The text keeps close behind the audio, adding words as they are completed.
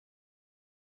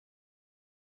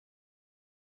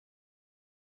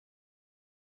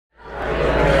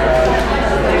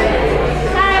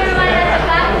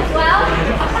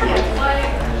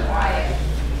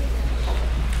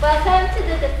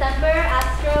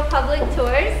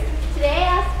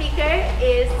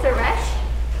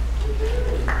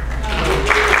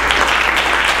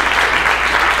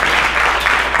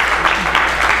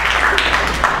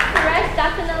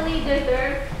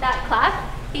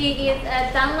He is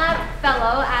a Dunlap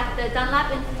Fellow at the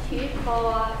Dunlap Institute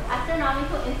for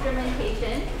Astronomical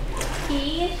Instrumentation.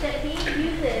 He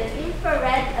uses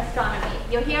infrared astronomy.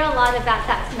 You'll hear a lot about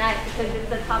that tonight because it's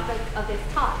the topic of his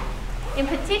talk. In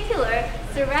particular,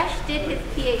 Suresh did his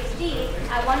PhD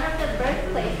at one of the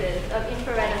birthplaces of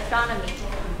infrared astronomy.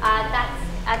 That's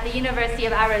at the University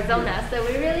of Arizona. So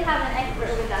we really have an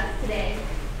expert with us today.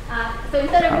 So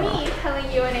instead of me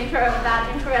telling you an intro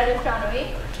about infrared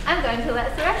astronomy, I'm going to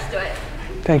let Suresh do it.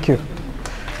 Thank you.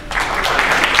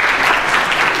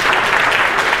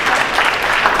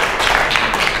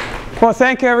 Well,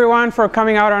 thank you everyone for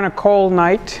coming out on a cold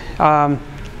night.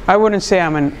 I wouldn't say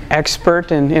I'm an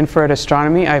expert in infrared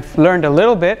astronomy. I've learned a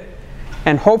little bit,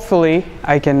 and hopefully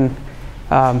I can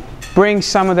bring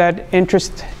some of that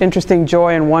interesting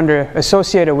joy and wonder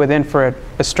associated with infrared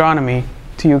astronomy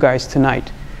to you guys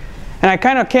tonight. And I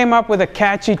kind of came up with a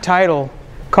catchy title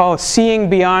called Seeing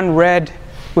Beyond Red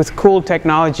with Cool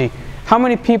Technology. How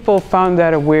many people found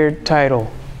that a weird title?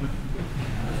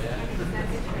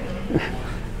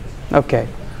 Okay.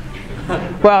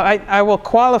 Well, I will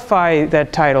qualify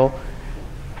that title.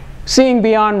 Seeing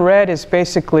beyond red is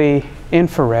basically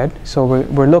infrared. So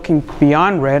we're looking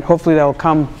beyond red. Hopefully that will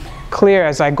come clear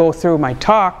as I go through my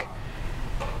talk.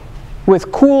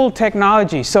 With cool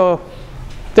technology. So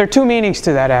there are two meanings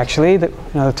to that actually.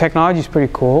 The technology is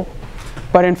pretty cool.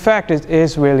 But in fact it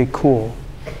is really cool.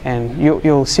 And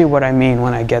you'll see what I mean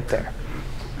when I get there.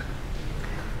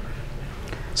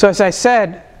 So as I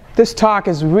said, this talk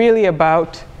is really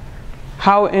about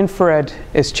how infrared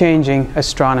is changing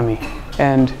astronomy.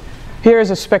 And here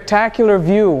is a spectacular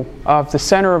view of the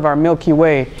center of our Milky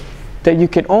Way that you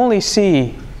can only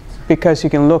see because you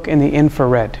can look in the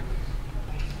infrared.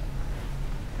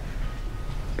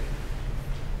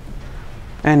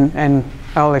 And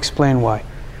I'll explain why.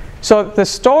 So the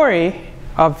story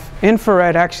of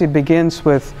infrared actually begins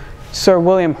with Sir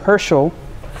William Herschel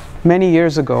many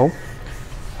years ago.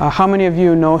 How many of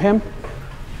you know him?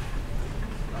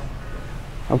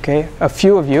 Okay, a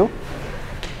few of you.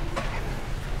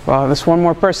 Well, there's one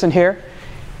more person here.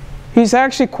 He's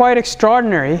actually quite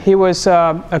extraordinary. He was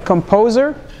a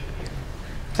composer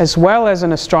as well as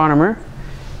an astronomer,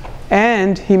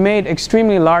 and he made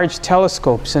extremely large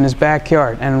telescopes in his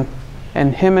backyard.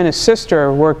 And him and his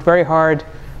sister worked very hard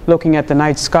looking at the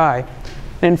night sky.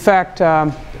 In fact,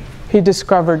 he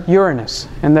discovered Uranus,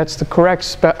 and that's the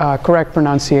correct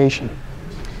pronunciation.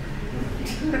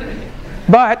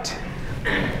 But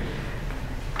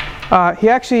he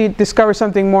actually discovered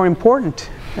something more important,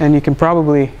 and you can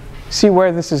probably see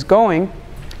where this is going.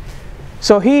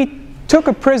 So he took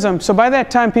a prism. So by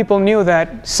that time people knew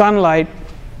that sunlight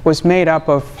was made up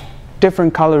of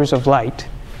different colors of light.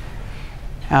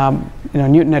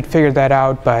 Newton had figured that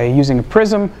out by using a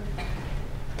prism.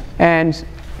 And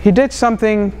he did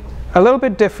something a little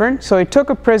bit different. So he took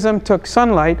a prism, took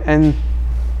sunlight, and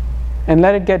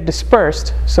let it get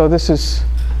dispersed. So this is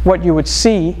what you would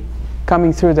see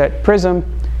coming through that prism.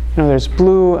 There's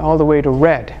blue all the way to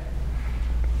red.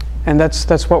 And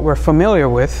that's what we're familiar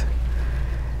with.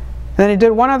 And then he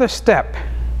did one other step.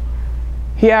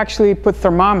 He actually put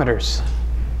thermometers.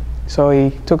 So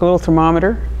he took a little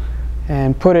thermometer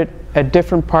and put it at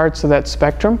different parts of that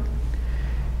spectrum.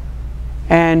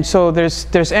 And so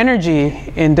there's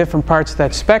energy in different parts of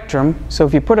that spectrum. So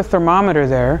if you put a thermometer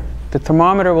there, the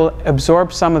thermometer will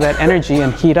absorb some of that energy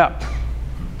and heat up.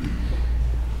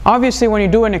 Obviously, when you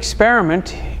do an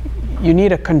experiment, you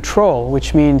need a control,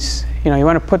 which means you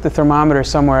want to put the thermometer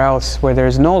somewhere else where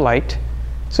there's no light.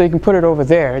 So you can put it over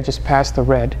there, just past the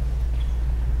red.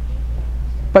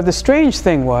 But the strange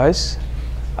thing was,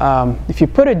 if you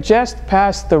put it just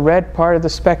past the red part of the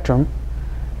spectrum,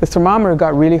 the thermometer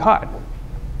got really hot.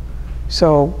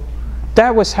 So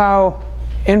that was how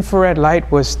infrared light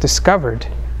was discovered.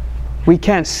 We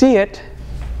can't see it,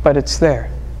 but it's there.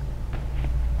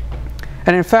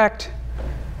 And in fact,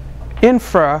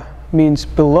 infra means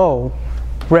below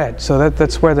red, so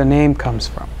that's where the name comes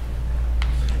from.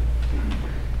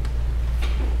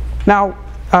 Now,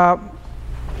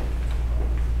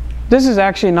 this is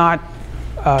actually not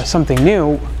something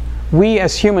new. We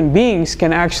as human beings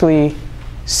can actually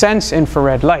sense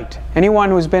infrared light.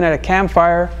 Anyone who's been at a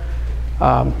campfire,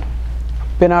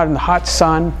 been out in the hot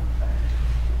sun,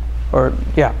 or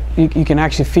you can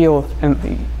actually feel, and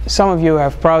some of you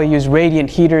have probably used radiant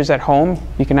heaters at home,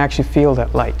 you can actually feel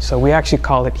that light. So we actually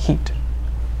call it heat.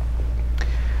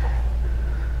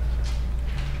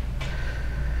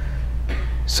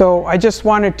 So I just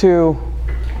wanted to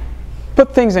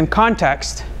put things in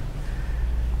context.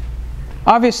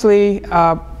 Obviously,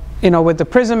 with the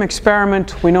prism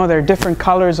experiment, we know there are different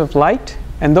colors of light.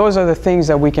 And those are the things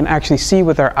that we can actually see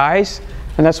with our eyes,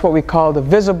 and that's what we call the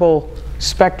visible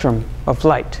spectrum of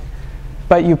light.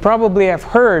 But you probably have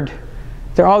heard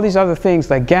there are all these other things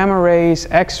like gamma rays,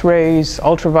 X-rays,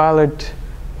 ultraviolet,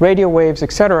 radio waves,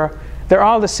 etc. They're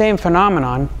all the same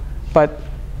phenomenon, but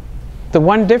the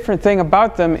one different thing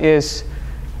about them is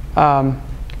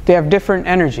they have different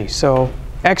energy. So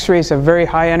X-rays have very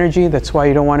high energy. That's why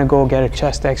you don't want to go get a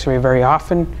chest X-ray very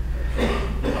often.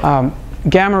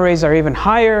 Gamma rays are even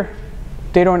higher.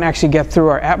 They don't actually get through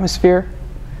our atmosphere.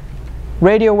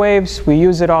 Radio waves, we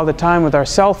use it all the time with our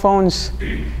cell phones.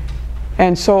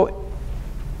 And so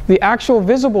the actual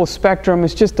visible spectrum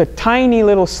is just a tiny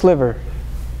little sliver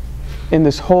in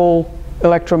this whole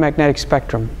electromagnetic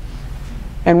spectrum.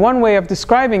 And one way of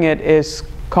describing it is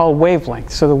called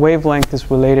wavelength. So the wavelength is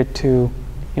related to,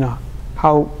 you know,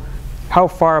 how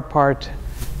far apart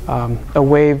a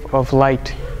wave of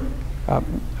light,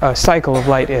 a cycle of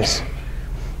light is.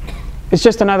 It's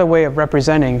just another way of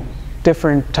representing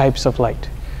different types of light.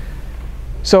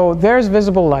 So there's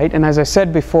visible light, and as I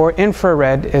said before,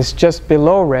 infrared is just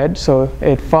below red, so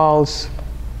it falls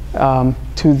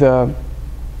to the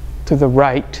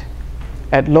right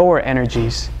at lower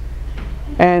energies.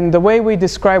 And the way we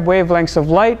describe wavelengths of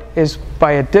light is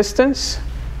by a distance.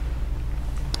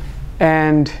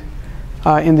 And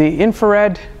in the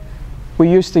infrared, we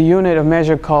use the unit of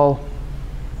measure called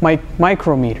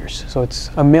micrometers. So it's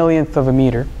a millionth of a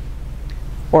meter,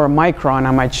 or a micron,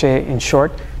 I might say in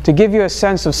short. To give you a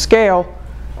sense of scale,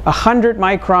 100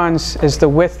 microns is the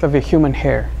width of a human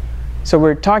hair. So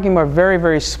we're talking about very,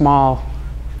 very small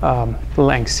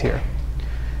lengths here.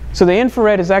 So the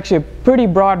infrared is actually a pretty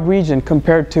broad region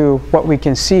compared to what we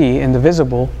can see in the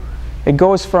visible. It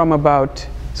goes from about,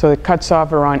 so it cuts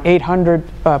off around 8/10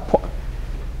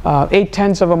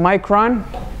 of a micron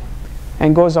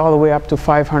and goes all the way up to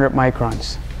 500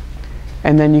 microns.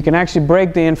 And then you can actually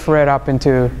break the infrared up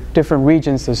into different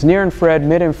regions. There's near infrared,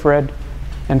 mid infrared,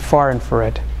 and far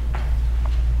infrared.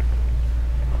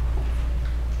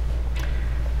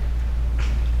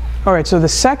 All right, so the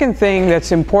second thing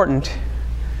that's important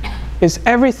is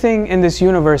everything in this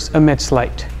universe emits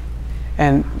light.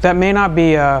 And that may not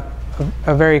be a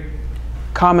very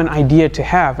common idea to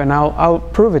have, and I'll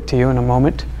prove it to you in a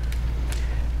moment.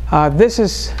 This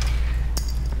is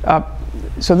a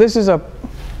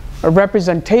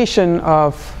representation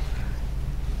of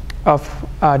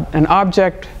an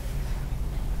object,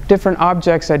 different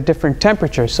objects at different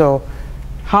temperatures. So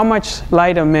how much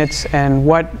light emits and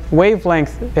what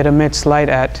wavelength it emits light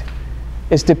at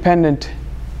is dependent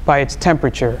by its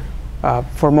temperature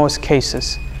for most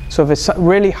cases. So if it's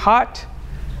really hot,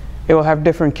 it will have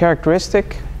different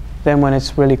characteristic than when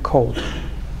it's really cold.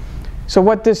 So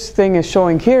what this thing is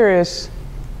showing here is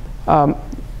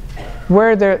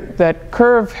where that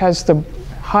curve has the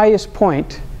highest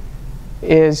point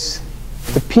is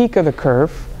the peak of the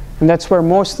curve, and that's where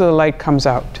most of the light comes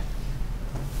out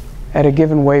at a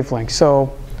given wavelength.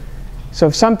 So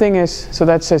if something is, so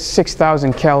that says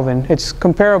 6,000 Kelvin, it's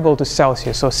comparable to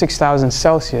Celsius, so 6,000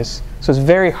 Celsius, so it's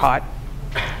very hot.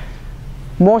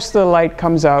 Most of the light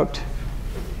comes out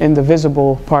in the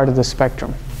visible part of the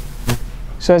spectrum.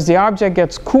 So as the object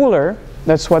gets cooler,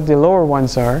 that's what the lower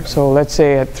ones are. So let's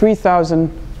say at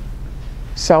 3,000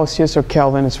 Celsius or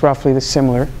Kelvin, it's roughly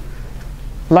similar.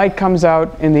 Light comes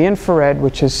out in the infrared,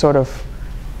 which is sort of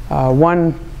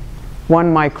one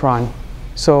micron.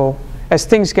 So as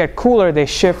things get cooler, they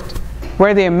shift.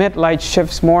 Where they emit light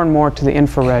shifts more and more to the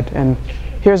infrared. And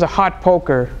here's a hot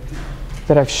poker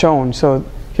that I've shown. So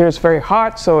here's very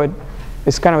hot, so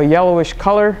it's kind of a yellowish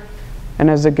color. And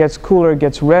as it gets cooler, it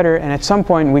gets redder. And at some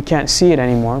point, we can't see it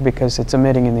anymore because it's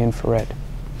emitting in the infrared.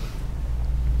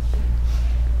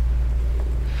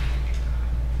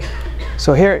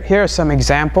 So here are some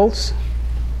examples.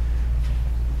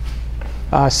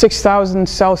 6,000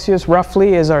 Celsius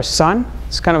roughly is our sun.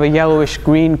 It's kind of a yellowish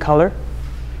green color.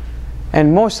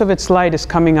 And most of its light is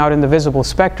coming out in the visible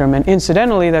spectrum. And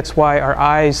incidentally, that's why our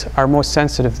eyes are most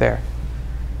sensitive there.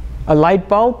 A light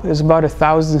bulb is about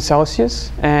 1,000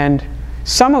 Celsius. And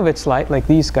some of its light, like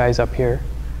these guys up here,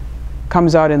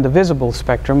 comes out in the visible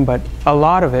spectrum. But a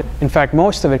lot of it, in fact,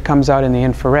 most of it comes out in the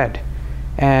infrared.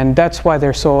 And that's why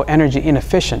they're so energy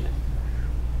inefficient.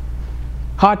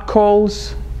 Hot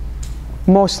coals,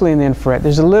 mostly in the infrared.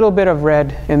 There's a little bit of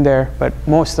red in there, but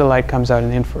most of the light comes out in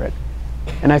the infrared.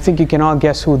 And I think you can all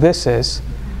guess who this is.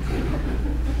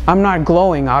 I'm not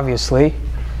glowing, obviously,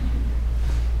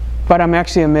 but I'm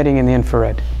actually emitting in the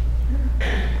infrared.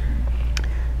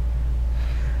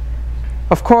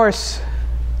 Of course,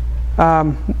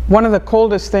 one of the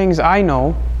coldest things I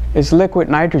know is liquid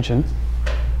nitrogen.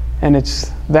 and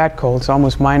it's that cold. It's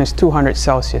almost minus 200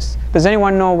 Celsius. Does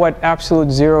anyone know what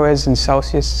absolute zero is in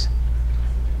Celsius?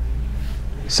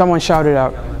 Someone shout it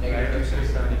out.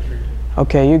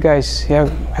 Okay, you guys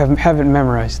have it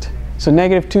memorized. So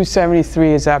negative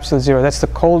 273 is absolute zero. That's the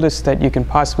coldest that you can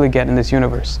possibly get in this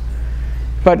universe.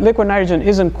 But liquid nitrogen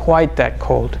isn't quite that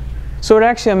cold. So it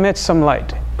actually emits some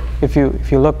light if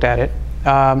you looked at it.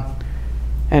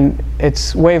 And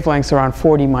its wavelength's around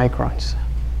 40 microns.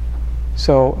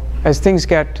 So as things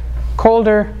get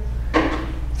colder,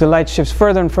 the light shifts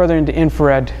further and further into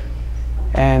infrared,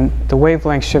 and the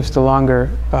wavelength shifts to longer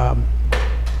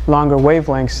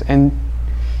wavelengths. And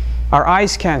our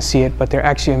eyes can't see it, but they're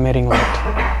actually emitting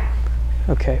light.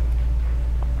 Okay.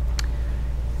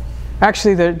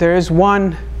 Actually, there is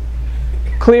one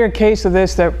clear case of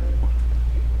this that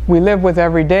we live with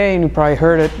every day, and you probably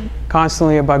heard it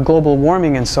constantly about global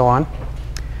warming and so on.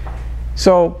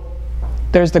 So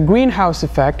there's the greenhouse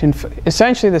effect, and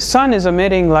essentially the sun is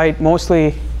emitting light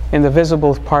mostly in the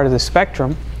visible part of the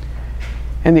spectrum,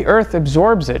 and the Earth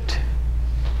absorbs it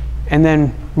and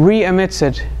then re-emits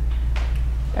it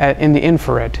in the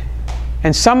infrared.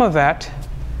 And some of that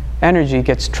energy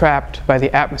gets trapped by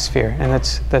the atmosphere, and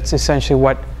that's essentially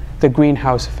what the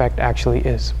greenhouse effect actually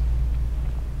is.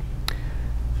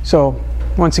 So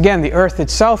once again, the Earth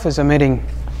itself is emitting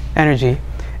energy,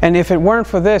 and if it weren't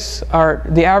for this,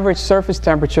 the average surface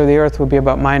temperature of the Earth would be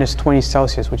about minus 20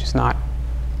 Celsius, which is not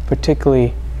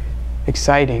particularly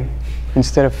exciting,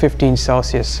 instead of 15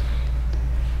 Celsius.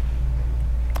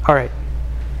 All right,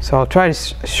 so I'll try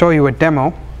to show you a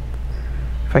demo,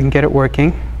 if I can get it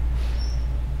working.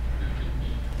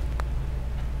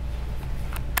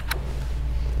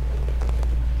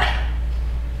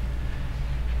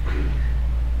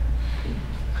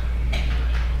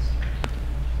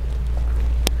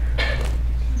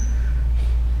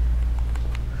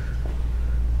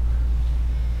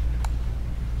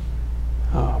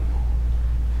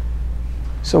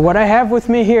 So what I have with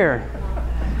me here,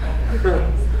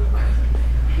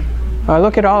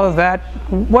 look at all of that.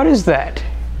 What is that?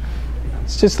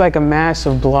 It's just like a mass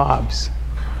of blobs.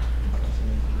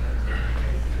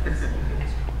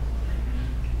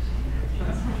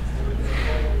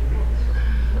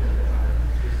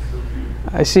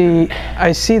 I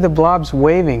see the blobs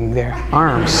waving their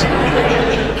arms.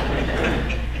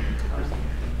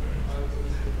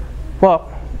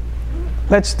 Well,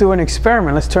 let's do an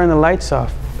experiment. Let's turn the lights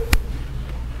off.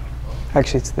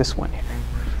 Actually, it's this one here.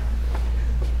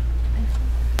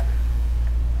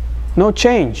 No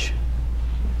change.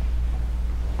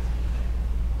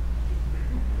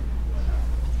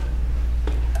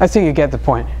 I think you get the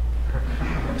point.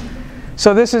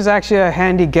 So this is actually a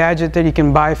handy gadget that you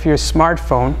can buy for your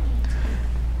smartphone.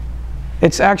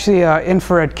 It's actually an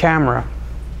infrared camera.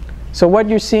 So what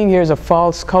you're seeing here is a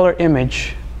false color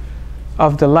image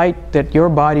of the light that your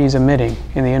body is emitting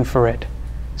in the infrared.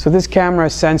 So this camera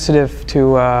is sensitive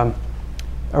to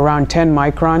around 10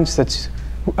 microns. That's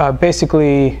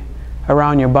basically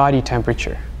around your body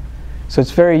temperature. So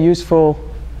it's very useful.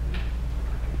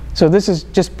 So this is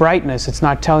just brightness. It's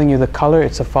not telling you the color.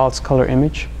 It's a false color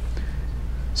image.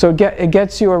 So it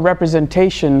gets you a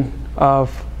representation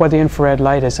of what the infrared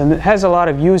light is. And it has a lot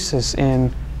of uses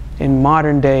in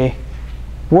modern day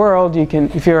world. You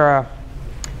can, if you're a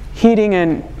heating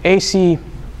and AC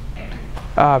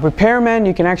repairman,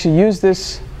 you can actually use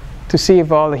this to see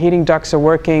if all the heating ducts are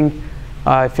working.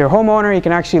 If you're a homeowner, you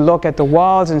can actually look at the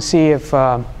walls and see if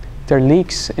there are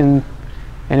leaks and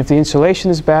if the insulation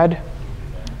is bad.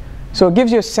 So it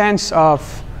gives you a sense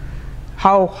of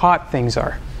how hot things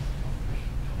are.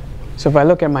 So if I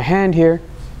look at my hand here,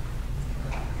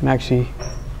 you can actually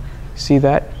see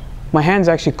that. My hand's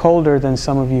actually colder than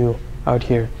some of you out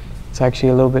here. It's actually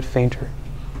a little bit fainter.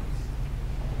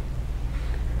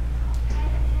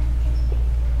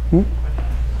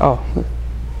 Oh,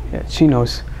 yeah, she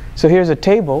knows. So here's a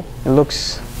table. It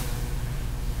looks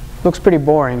pretty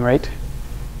boring, right?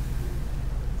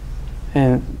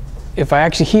 And if I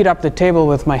actually heat up the table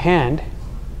with my hand,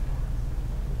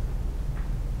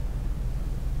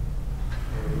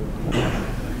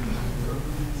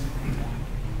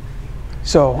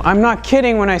 so I'm not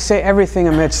kidding when I say everything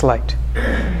emits light.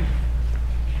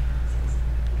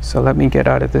 So let me get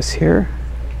out of this here.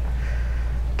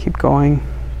 Keep going.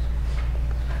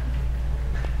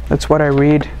 That's what I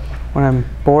read when I'm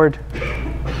bored.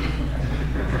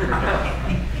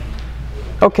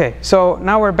 Okay, so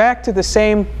now we're back to the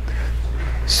same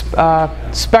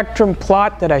spectrum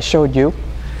plot that I showed you.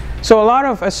 So a lot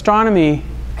of astronomy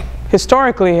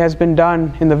historically has been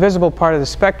done in the visible part of the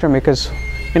spectrum because,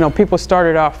 you know, people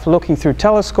started off looking through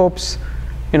telescopes.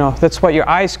 You know, that's what your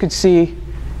eyes could see.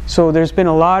 So there's been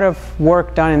a lot of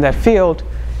work done in that field.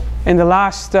 In the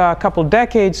last couple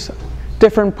decades,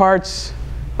 different parts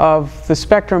of the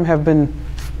spectrum have been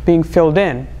being filled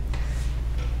in.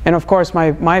 And of course,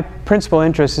 my principal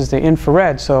interest is the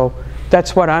infrared, so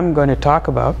that's what I'm going to talk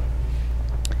about.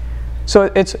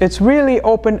 So it's really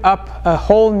opened up a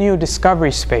whole new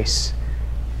discovery space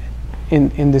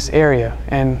in this area,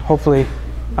 and hopefully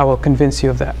I will convince you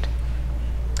of that.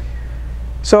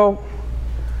 So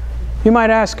you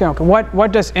might ask,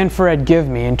 what does infrared give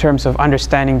me in terms of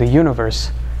understanding the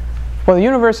universe? Well, the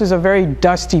universe is a very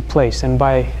dusty place, and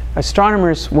by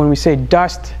astronomers, when we say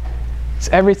dust, it's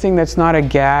everything that's not a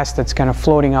gas that's kind of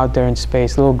floating out there in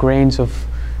space, little grains of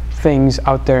things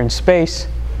out there in space.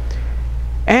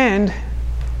 And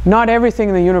not everything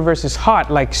in the universe is hot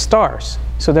like stars.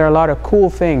 So there are a lot of cool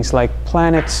things like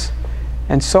planets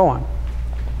and so on.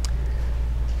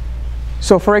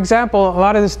 So for example, a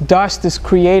lot of this dust is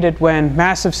created when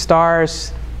massive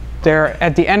stars, they're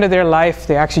at the end of their life,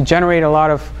 they actually generate a lot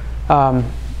of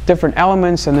different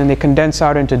elements, and then they condense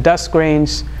out into dust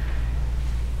grains.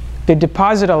 They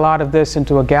deposit a lot of this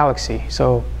into a galaxy.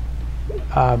 So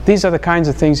these are the kinds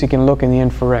of things you can look in the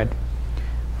infrared.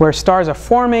 Where stars are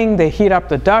forming, they heat up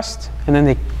the dust, and then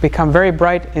they become very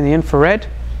bright in the infrared.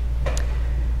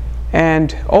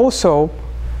 And also,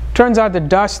 turns out the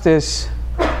dust is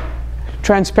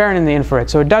transparent in the infrared.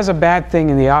 So it does a bad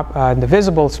thing in the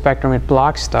visible spectrum, it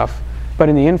blocks stuff. But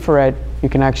in the infrared, you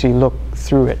can actually look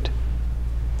through it.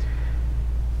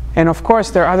 And of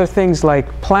course, there are other things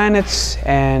like planets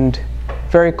and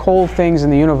very cold things in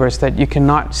the universe that you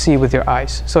cannot see with your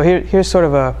eyes. So here's sort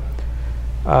of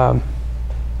a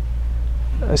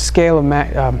scale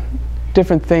of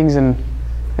different things in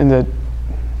the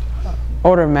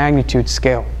order of magnitude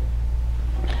scale.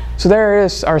 So there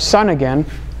is our sun again,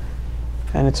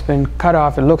 and it's been cut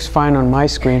off. It looks fine on my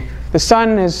screen. The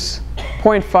sun is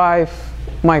 0.5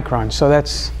 microns, so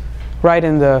that's right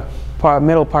in the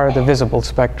middle part of the visible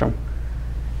spectrum.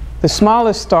 The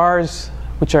smallest stars,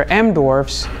 which are M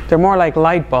dwarfs, they're more like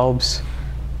light bulbs.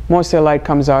 Most of their light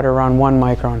comes out around 1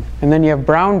 micron. And then you have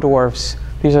brown dwarfs.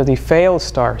 These are the Pale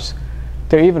stars.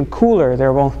 They're even cooler. They're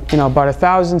about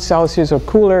 1,000 Celsius or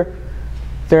cooler.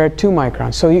 They're at 2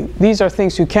 microns. So these are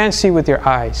things you can't see with your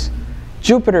eyes.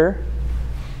 Jupiter,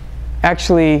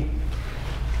 actually,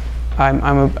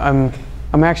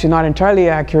 I'm actually not entirely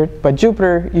accurate, but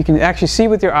Jupiter you can actually see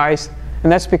with your eyes,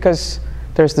 and that's because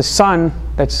there's the sun,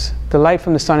 the light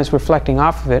from the sun is reflecting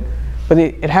off of it, but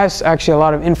it has actually a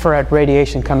lot of infrared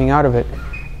radiation coming out of it.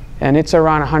 And it's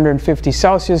around 150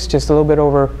 Celsius, just a little bit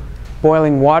over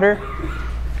boiling water,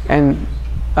 and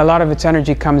a lot of its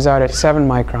energy comes out at 7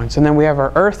 microns. And then we have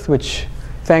our Earth, which,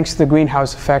 thanks to the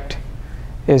greenhouse effect,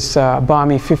 is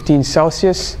balmy 15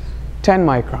 Celsius, 10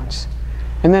 microns.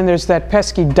 And then there's that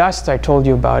pesky dust I told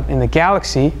you about in the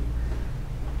galaxy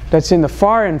that's in the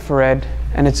far infrared,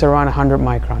 and it's around 100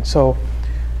 microns. So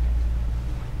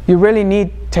you really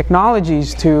need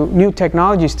new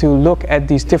technologies to look at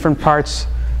these different parts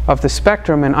of the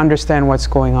spectrum and understand what's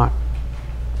going on.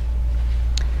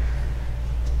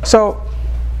 So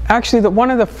actually, one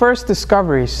of the first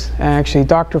discoveries, actually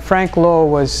Dr. Frank Lowe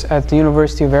was at the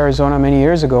University of Arizona many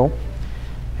years ago,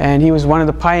 and he was one of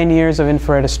the pioneers of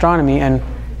infrared astronomy. And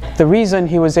the reason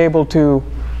he was able to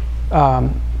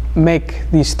make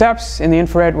these steps in the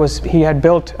infrared was he had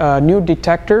built a new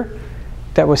detector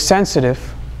that was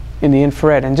sensitive in the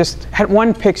infrared and just had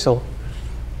 1 pixel.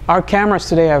 Our cameras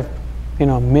today have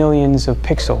millions of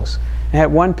pixels. It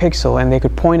had 1 pixel, and they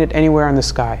could point it anywhere on the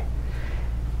sky.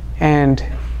 And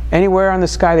anywhere on the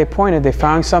sky they pointed, they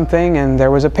found something, and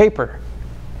there was a paper.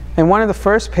 And one of the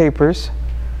first papers,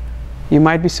 you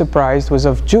might be surprised, was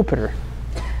of Jupiter.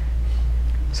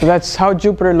 So that's how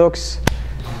Jupiter looks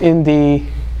in the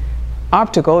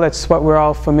optical. That's what we're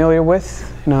all familiar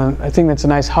with. I think that's a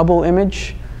nice Hubble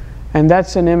image. And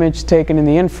that's an image taken in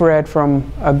the infrared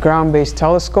from a ground-based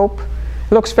telescope.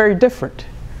 It looks very different.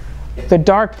 The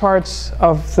dark parts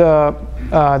of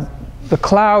the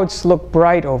clouds look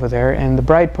bright over there, and the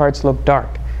bright parts look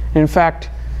dark. And in fact,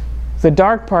 the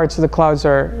dark parts of the clouds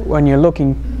are when you're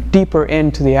looking deeper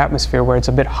into the atmosphere where it's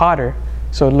a bit hotter,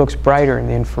 so it looks brighter in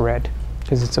the infrared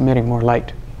because it's emitting more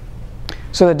light.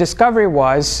 So the discovery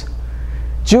was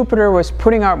Jupiter was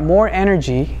putting out more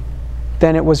energy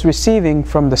than it was receiving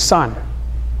from the sun.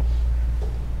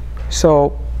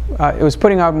 So it was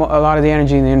putting out a lot of the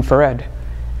energy in the infrared,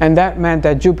 and that meant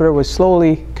that Jupiter was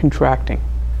slowly contracting.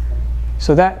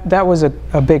 So that was a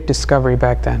big discovery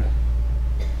back then.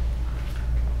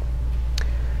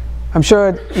 I'm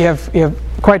sure you're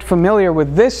quite familiar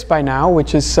with this by now,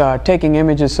 which is taking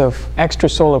images of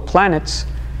extrasolar planets.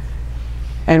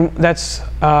 And that's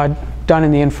done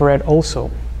in the infrared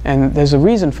also. And there's a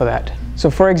reason for that. So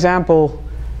for example,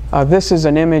 this is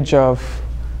an image of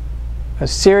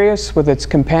Sirius with its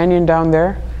companion down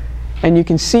there. And you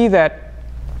can see that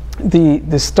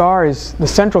the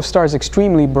central star is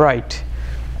extremely bright,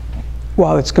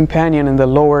 while its companion in the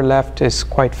lower left is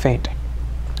quite faint.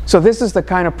 So this is the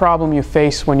kind of problem you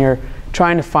face when you're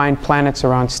trying to find planets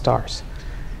around stars.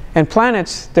 And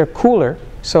planets, they're cooler,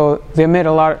 so they emit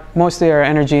most of their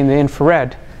energy in the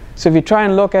infrared. So if you try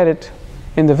and look at it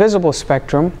in the visible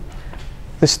spectrum,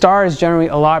 the star is generally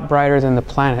a lot brighter than the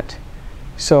planet.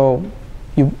 So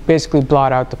you basically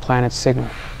blot out the planet's signal.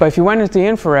 But if you went into the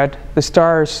infrared, the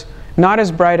star's not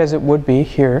as bright as it would be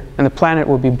here, and the planet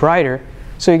would be brighter,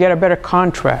 so you get a better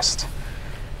contrast.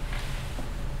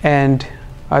 And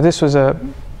this was a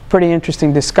pretty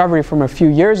interesting discovery from a few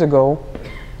years ago,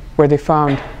 where they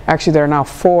found, actually there are now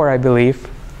 4, I believe,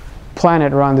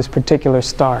 planets around this particular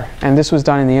star. And this was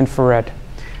done in the infrared.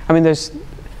 I mean,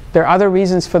 there are other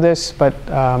reasons for this, but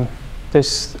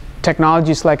there's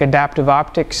technologies like adaptive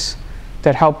optics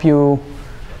that help you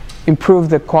improve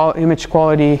the image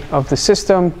quality of the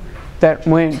system. That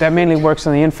mainly works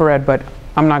on the infrared, but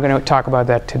I'm not going to talk about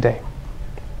that today.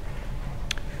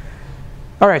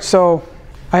 All right, so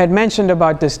I had mentioned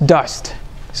about this dust.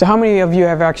 So how many of you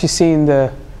have actually seen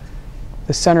the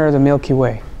center of the Milky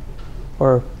Way,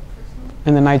 or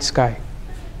in the night sky?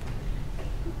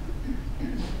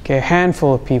 Okay, a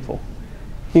handful of people.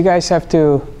 You guys have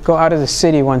to go out of the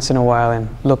city once in a while and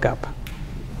look up.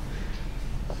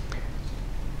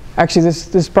 Actually,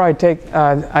 this probably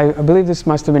I believe this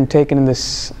must have been taken in the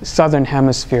southern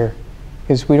hemisphere,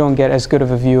 because we don't get as good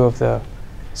of a view of the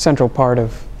central part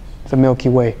of the Milky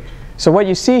Way. So what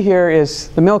you see here is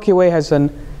the Milky Way has a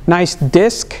nice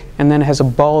disk, and then it has a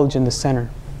bulge in the center.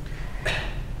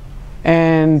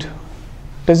 And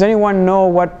does anyone know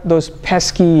what those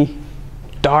pesky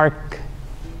dark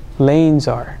lanes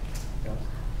are?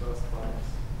 Dust clouds.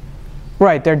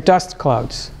 Right, they're dust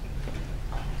clouds.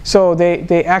 So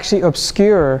they actually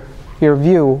obscure your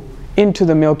view into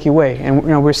the Milky Way.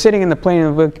 And we're sitting in the plane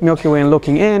of the Milky Way and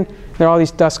looking in. There are all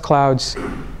these dust clouds,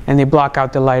 and they block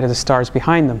out the light of the stars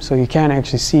behind them. So you can't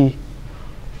actually see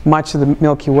much of the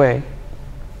Milky Way.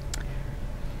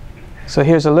 So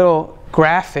here's a little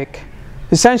graphic.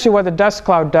 Essentially what the dust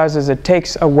cloud does is it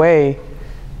takes away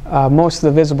most of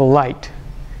the visible light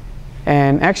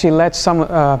and actually lets some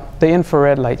the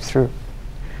infrared light through.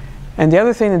 And the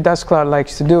other thing the dust cloud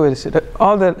likes to do is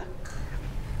all the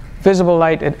visible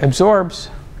light it absorbs,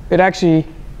 it actually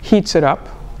heats it up.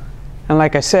 And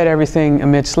like I said, everything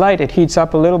emits light. It heats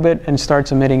up a little bit and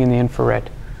starts emitting in the infrared.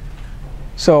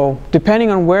 So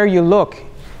depending on where you look,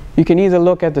 you can either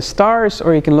look at the stars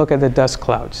or you can look at the dust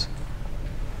clouds.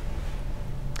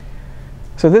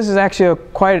 So this is actually a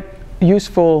quite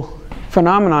useful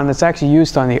phenomenon that's actually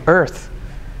used on the Earth.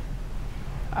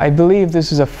 I believe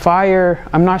this is a fire,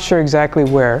 I'm not sure exactly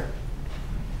where,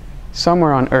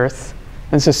 somewhere on Earth.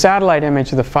 And it's a satellite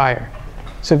image of the fire.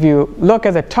 So if you look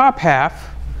at the top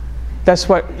half, that's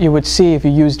what you would see if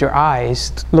you used your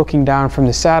eyes looking down from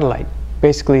the satellite,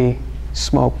 basically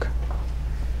smoke.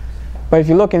 But if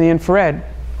you look in the infrared,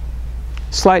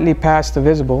 slightly past the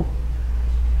visible,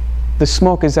 the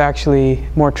smoke is actually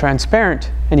more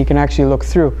transparent, and you can actually look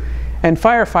through. And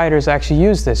firefighters actually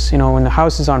use this. When the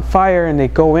house is on fire and they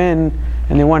go in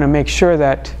and they want to make sure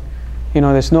that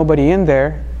there's nobody in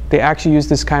there, they actually use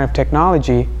this kind of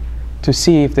technology to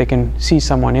see if they can see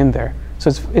someone in there.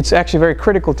 So it's actually very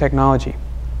critical technology.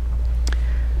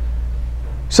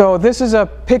 So this is a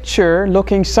picture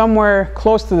looking somewhere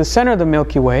close to the center of the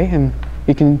Milky Way, and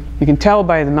you can tell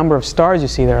by the number of stars you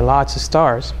see. There are lots of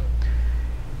stars.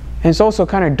 And it's also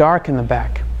kind of dark in the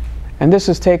back. And this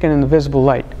is taken in the visible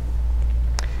light.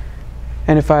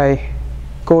 And if I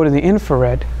go to the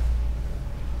infrared,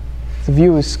 the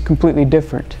view is completely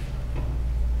different.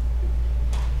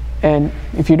 And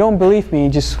if you don't believe me,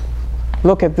 just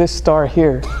look at this star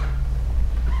here.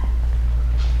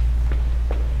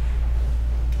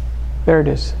 There it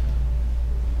is.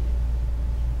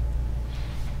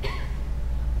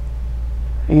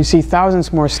 And you see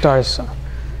thousands more stars.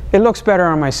 It looks better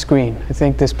on my screen. I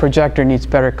think this projector needs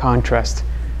better contrast.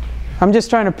 I'm just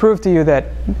trying to prove to you that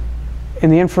in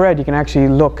the infrared you can actually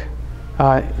look.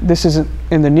 This is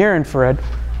in the near infrared.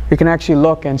 You can actually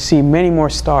look and see many more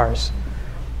stars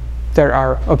that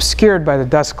are obscured by the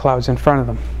dust clouds in front of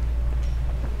them.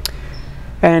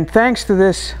 And thanks to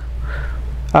this,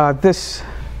 this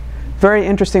very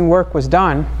interesting work was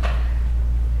done.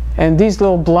 And these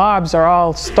little blobs are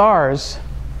all stars.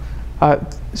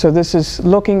 So this is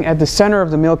looking at the center of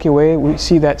the Milky Way. We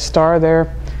see that star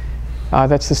there.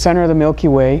 That's the center of the Milky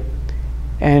Way.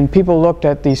 And people looked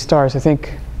at these stars, I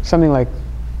think something like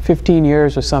 15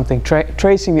 years or something,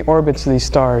 tracing the orbits of these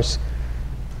stars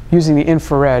using the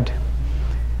infrared.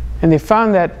 And they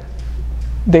found that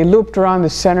they looped around the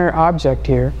center object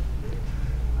here.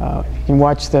 You can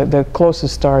watch the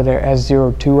closest star there,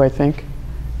 S02, I think.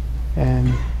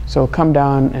 And so it'll come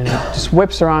down and it just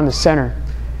whips around the center.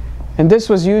 And this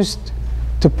was used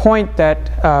to point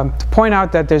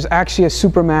out that there's actually a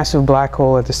supermassive black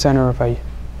hole at the center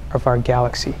of our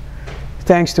galaxy,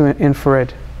 thanks to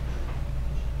infrared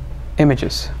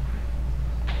images.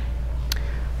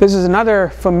 This is another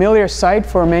familiar sight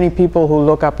for many people who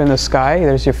look up in the sky.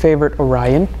 There's your favorite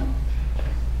Orion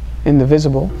in the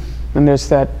visible. And there's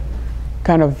that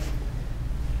kind of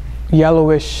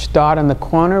yellowish dot in the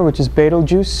corner, which is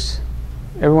Betelgeuse.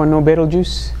 Everyone know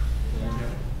Betelgeuse?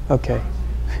 Okay.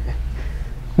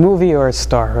 Movie or a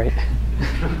star, right?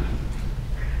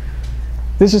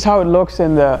 This is how it looks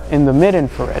in the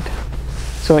mid-infrared.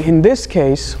 So in this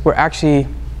case, we're actually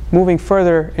moving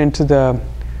further into the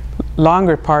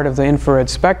longer part of the infrared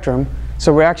spectrum.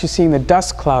 So we're actually seeing the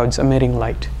dust clouds emitting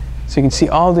light. So you can see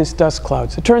all these dust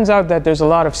clouds. It turns out that there's a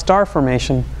lot of star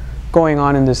formation going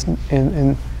on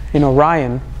in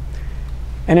Orion.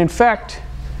 And in fact,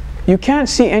 you can't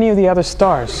see any of the other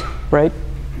stars, right?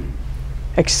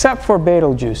 Except for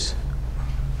Betelgeuse.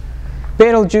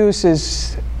 Betelgeuse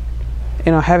is,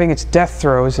 having its death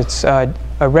throes. It's a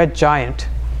red giant.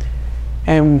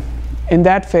 And in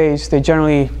that phase, they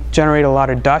generally generate a lot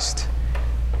of dust,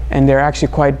 and they're actually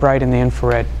quite bright in the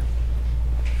infrared.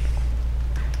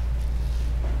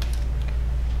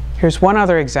 Here's one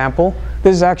other example.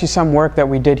 This is actually some work that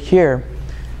we did here.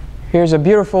 Here's a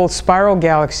beautiful spiral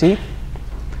galaxy.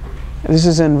 This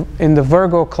is in the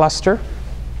Virgo cluster.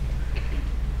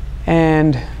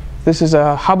 And this is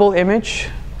a Hubble image,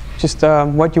 just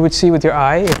what you would see with your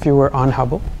eye if you were on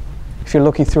Hubble. If you're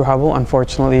looking through Hubble,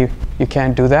 unfortunately, you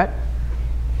can't do that.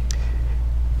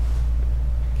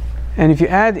 And if you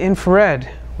add infrared,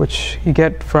 which you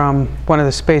get from one of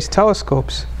the space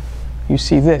telescopes, you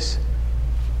see this.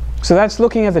 So that's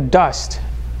looking at the dust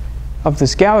of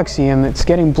this galaxy, and it's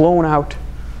getting blown out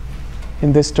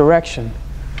in this direction.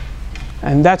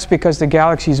 And that's because the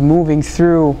galaxy is moving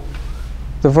through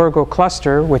the Virgo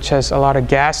cluster, which has a lot of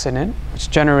gas in it,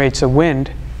 which generates a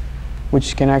wind,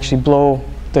 which can actually blow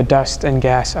the dust and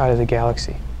gas out of the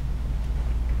galaxy.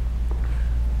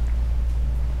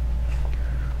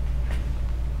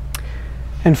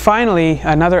 And finally,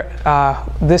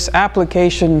 this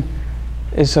application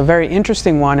is a very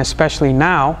interesting one, especially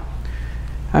now.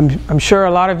 I'm sure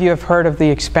a lot of you have heard of the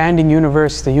expanding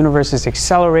universe. The universe is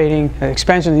accelerating. The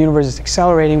expansion of the universe is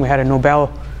accelerating. We had a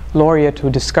Nobel laureate who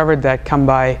discovered that come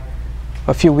by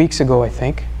a few weeks ago, I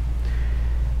think.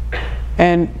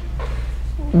 And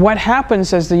what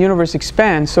happens as the universe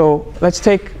expands, so let's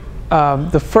take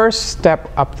the first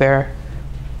step up there,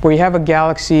 where you have a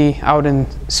galaxy out in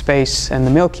space and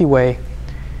the Milky Way,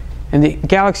 and the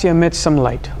galaxy emits some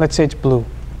light. Let's say it's blue.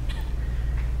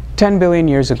 10 billion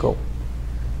years ago.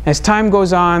 As time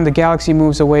goes on, the galaxy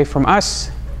moves away from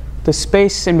us. The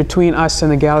space in between us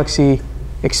and the galaxy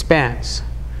expands.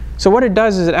 So what it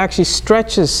does is it actually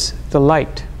stretches the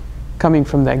light coming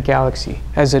from that galaxy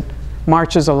as it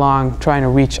marches along trying to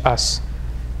reach us.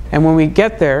 And when we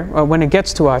get there, or when it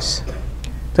gets to us,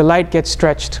 the light gets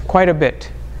stretched quite a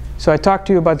bit. So I talked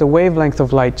to you about the wavelength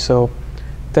of light. So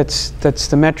that's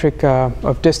the metric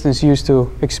of distance used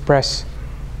to express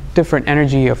different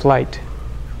energy of light.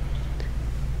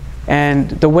 And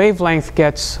the wavelength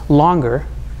gets longer.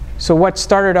 So what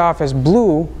started off as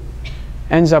blue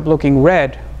ends up looking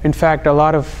red. In fact, a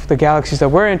lot of the galaxies that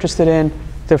we're interested in,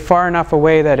 they're far enough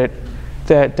away that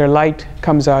their light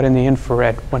comes out in the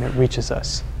infrared when it reaches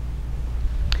us.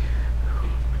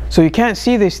 So you can't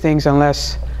see these things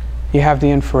unless you have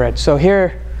the infrared. So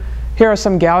here are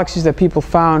some galaxies that people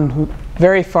found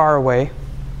very far away,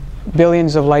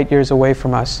 billions of light years away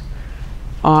from us.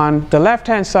 On the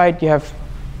left-hand side, you have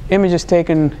images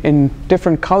taken in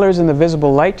different colors in the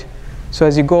visible light. So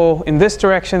as you go in this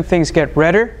direction, things get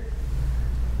redder.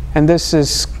 And this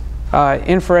is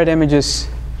infrared images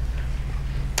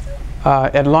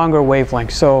at longer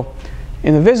wavelengths. So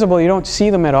in the visible, you don't see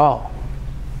them at all.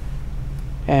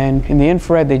 And in the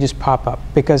infrared, they just pop up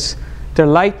because their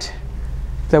light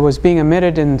that was being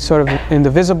emitted in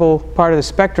the visible part of the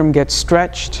spectrum gets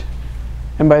stretched,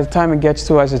 and by the time it gets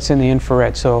to us, it's in the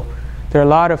infrared. So there are a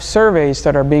lot of surveys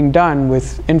that are being done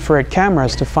with infrared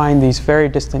cameras to find these very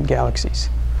distant galaxies.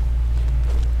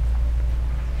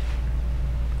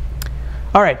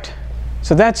 All right,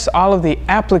 so that's all of the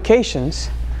applications.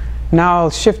 Now I'll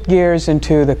shift gears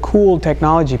into the cool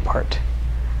technology part.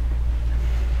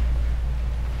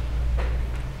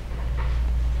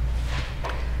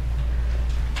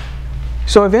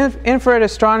 So if infrared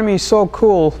astronomy is so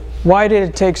cool, why did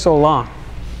it take so long?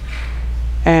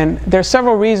 And there are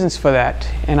several reasons for that,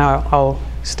 and I'll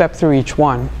step through each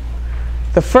one.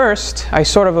 The first, I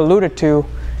sort of alluded to,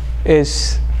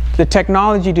 is the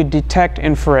technology to detect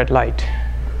infrared light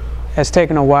has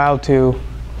taken a while to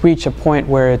reach a point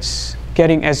where it's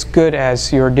getting as good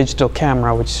as your digital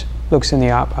camera, which looks in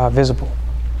the visible.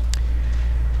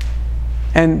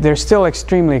 And they're still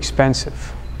extremely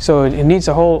expensive. So it needs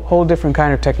a whole different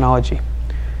kind of technology.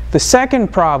 The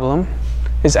second problem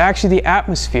is actually the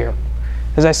atmosphere.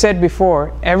 As I said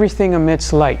before, everything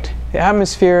emits light. The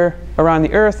atmosphere around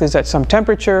the Earth is at some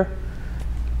temperature.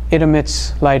 It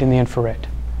emits light in the infrared.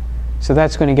 So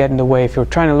that's going to get in the way if you're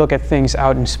trying to look at things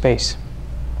out in space.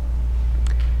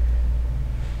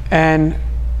 And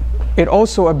it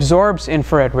also absorbs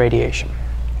infrared radiation.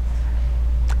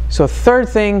 So third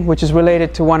thing, which is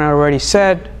related to one I already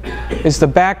said, is the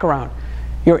background.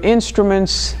 Your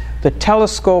instruments, the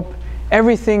telescope,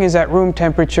 everything is at room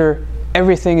temperature.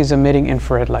 Everything is emitting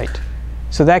infrared light.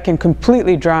 So that can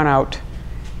completely drown out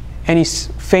any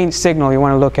faint signal you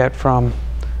want to look at from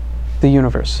the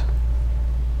universe.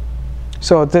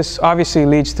 So this obviously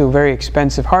leads to very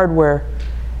expensive hardware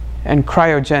and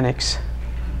cryogenics.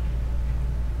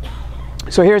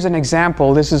 So here's an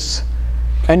example. This is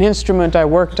an instrument I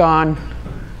worked on.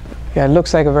 Yeah, it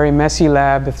looks like a very messy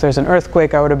lab. If there's an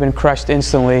earthquake, I would have been crushed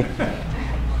instantly.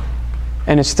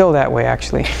 And it's still that way,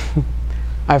 actually.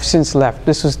 I've since left.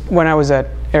 This was when I was at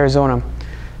Arizona.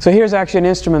 So here's actually an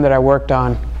instrument that I worked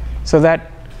on. So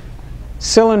that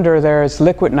cylinder there is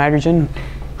liquid nitrogen,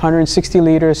 160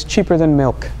 liters, cheaper than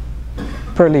milk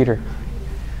per liter.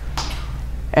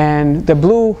 And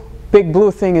the big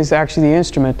blue thing is actually the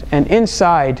instrument. And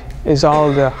inside is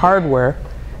all the hardware.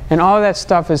 And all of that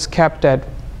stuff is kept at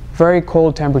very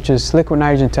cold temperatures, liquid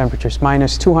nitrogen temperatures,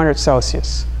 minus 200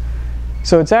 Celsius.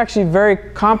 So it's actually very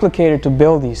complicated to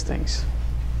build these things.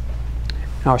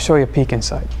 I'll show you a peek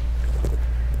inside.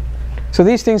 So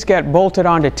these things get bolted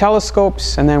onto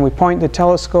telescopes, and then we point the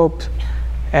telescope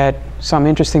at some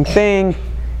interesting thing,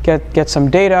 get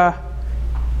some data,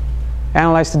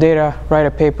 analyze the data, write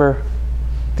a paper,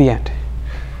 the end.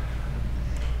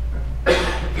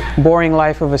 Boring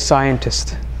life of a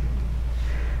scientist.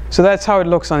 So that's how it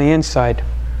looks on the inside.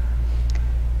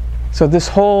 So this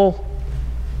whole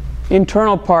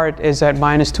internal part is at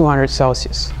minus 200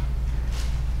 Celsius.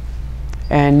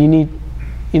 And you need,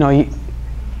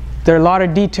 there are a lot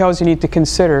of details you need to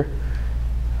consider.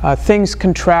 Things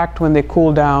contract when they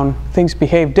cool down. Things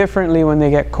behave differently when they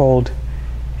get cold.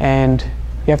 And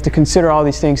you have to consider all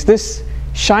these things. This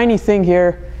shiny thing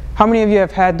here, how many of you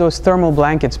have had those thermal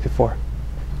blankets before?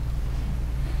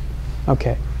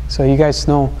 Okay, so you guys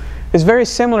know. It's very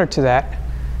similar to that.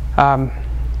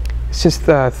 It's just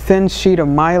a thin sheet of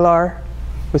mylar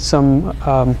with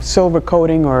some silver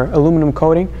coating or aluminum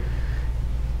coating.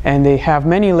 And they have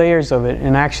many layers of it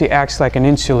and actually acts like an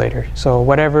insulator. So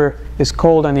whatever is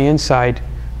cold on the inside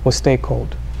will stay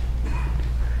cold.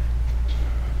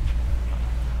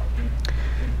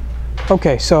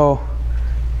 Okay, so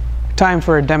time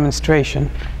for a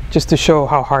demonstration just to show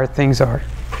how hard things are.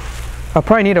 I'll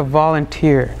probably need a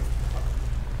volunteer.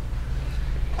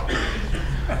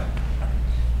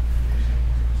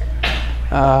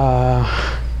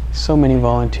 So many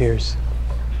volunteers.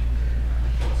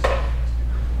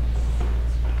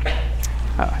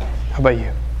 How about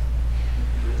you?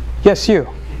 Yes, you.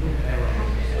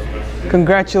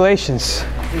 Congratulations.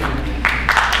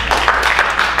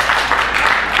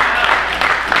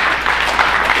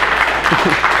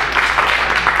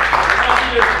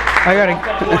 I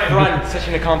gotta run, such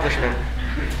an accomplishment.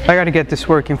 I gotta get this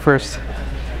working first.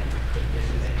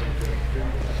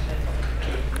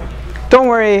 Don't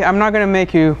worry, I'm not gonna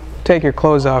make you take your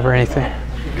clothes off or anything.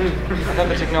 I thought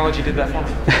the technology did that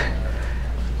for me.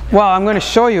 Well, I'm going to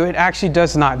show you it actually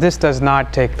does not. This does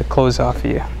not take the clothes off of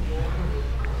you.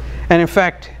 And in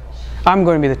fact, I'm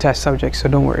going to be the test subject, so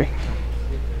don't worry.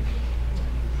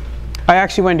 I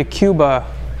actually went to Cuba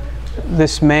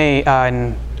this May,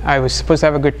 and I was supposed to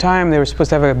have a good time. They were supposed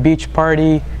to have a beach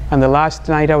party on the last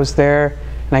night I was there,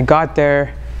 and I got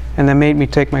there, and they made me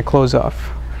take my clothes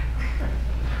off.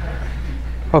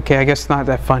 Okay, I guess not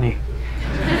that funny.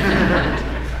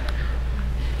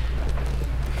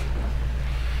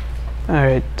 All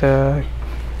right,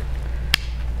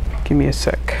 give me a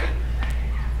sec.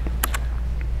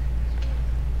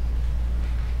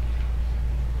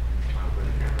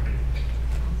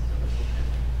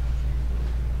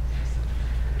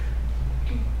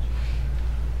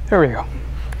 There we go.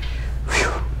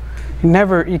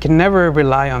 Whew. You can never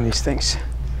rely on these things.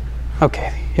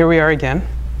 Okay, here we are again.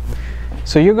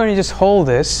 So you're going to just hold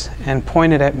this and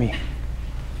point it at me.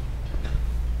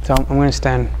 So I'm going to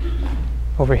stand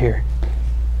over here.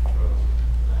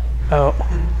 Oh,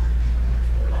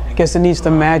 I guess it needs the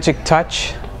magic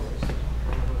touch.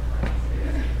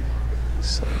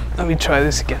 So let me try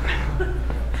this again.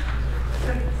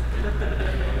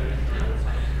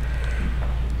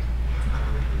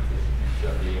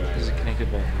 Is it connected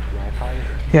by Wi-Fi?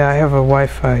 Yeah, I have a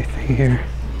Wi-Fi thing here.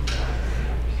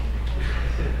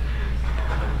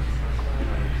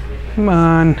 Come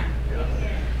on.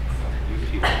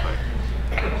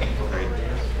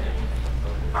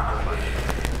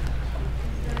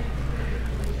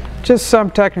 Just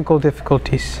some technical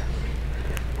difficulties.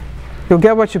 You'll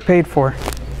get what you paid for.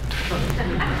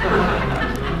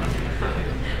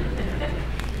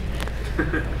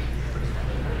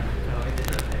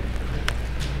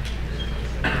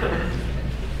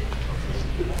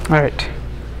 All right.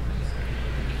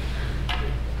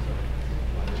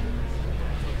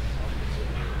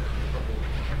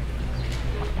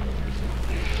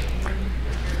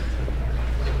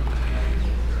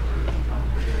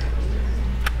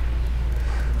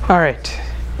 All right.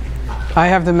 I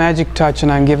have the magic touch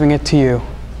and I'm giving it to you.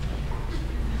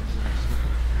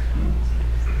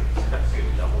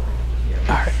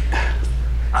 All right.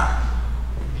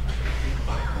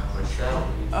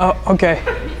 Oh, okay.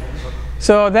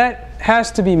 So that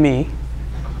has to be me.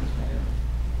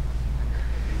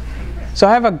 So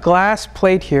I have a glass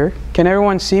plate here. Can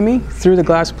everyone see me through the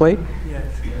glass plate? Yes.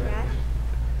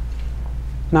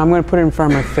 Now I'm going to put it in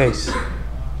front of my face.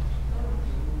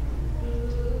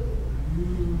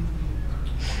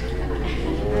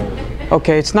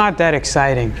 Okay, it's not that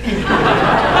exciting.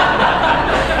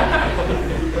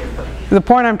 The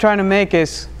point I'm trying to make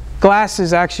is glass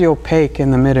is actually opaque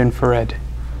in the mid-infrared.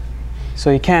 So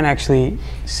you can't actually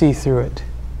see through it.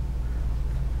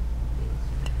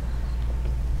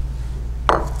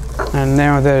 And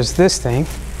now there's this thing.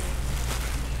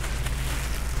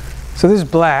 So this is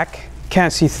black.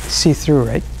 Can't see through,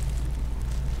 right?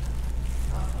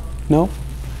 No?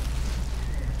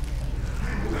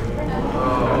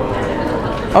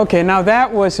 Okay, now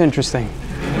that was interesting.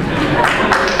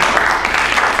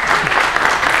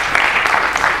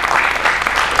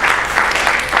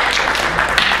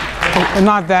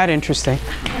 Not that interesting.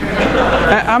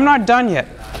 I'm not done yet.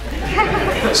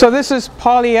 So this is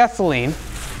polyethylene.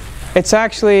 It's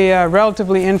actually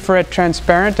relatively infrared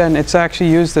transparent, and it's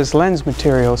actually used as lens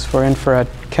materials for infrared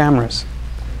cameras.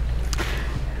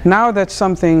 Now that's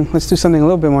something, let's do something a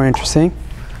little bit more interesting.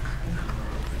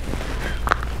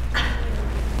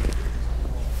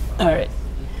 All right.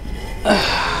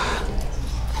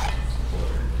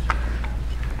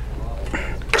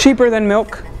 Cheaper than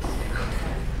milk.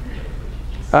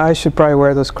 I should probably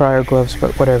wear those cryo gloves,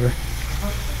 but whatever.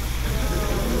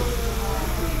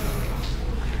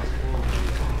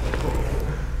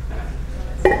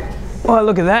 Oh,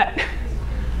 look at that.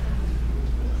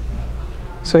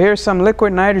 So here's some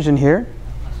liquid nitrogen here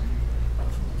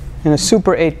in a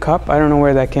Super 8 cup. I don't know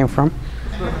where that came from.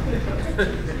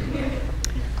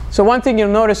 So one thing you'll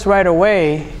notice right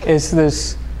away is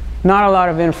there's not a lot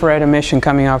of infrared emission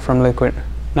coming out from liquid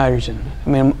nitrogen. I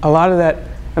mean, a lot of that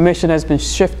emission has been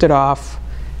shifted off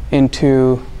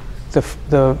into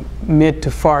the mid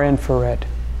to far infrared.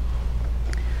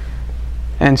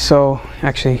 And so,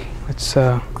 actually, let's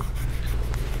try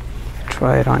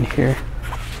it on here.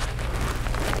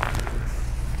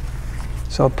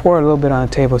 So I'll pour a little bit on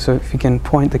the table, so if you can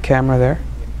point the camera there.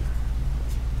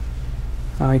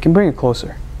 You can bring it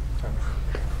closer.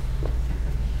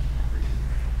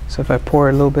 So if I pour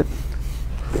a little bit,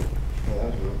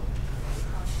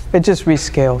 it just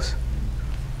rescales.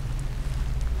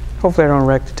 Hopefully I don't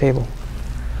wreck the table.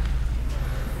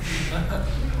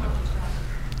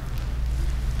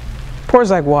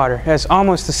 Pours like water. It has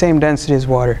almost the same density as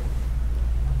water.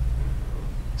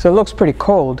 So it looks pretty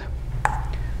cold.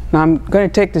 Now I'm going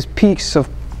to take this piece of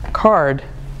card.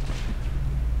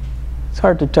 It's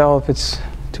hard to tell if it's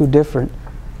too different,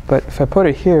 but if I put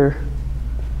it here,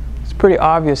 it's pretty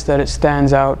obvious that it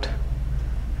stands out.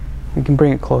 We can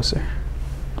bring it closer.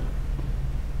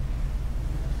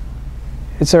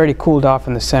 It's already cooled off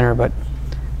in the center, but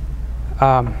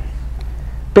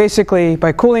basically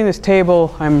by cooling this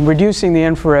table, I'm reducing the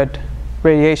infrared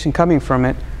radiation coming from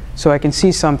it, so I can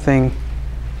see something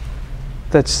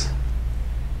that's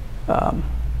a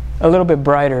little bit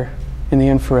brighter in the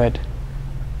infrared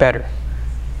better.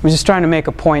 I'm just trying to make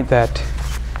a point that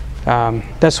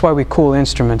that's why we cool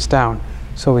instruments down,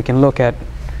 so we can look at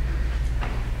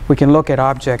we can look at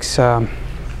objects,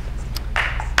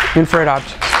 infrared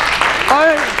objects.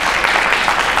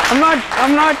 I'm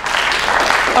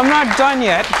not done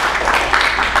yet.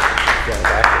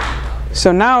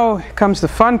 So now comes the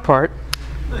fun part.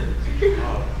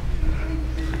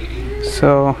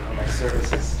 So,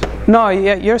 no,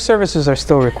 yeah, your services are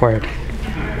still required.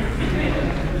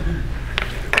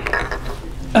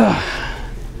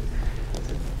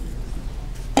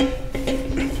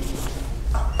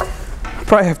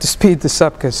 Probably have to speed this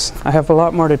up because I have a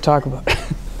lot more to talk about.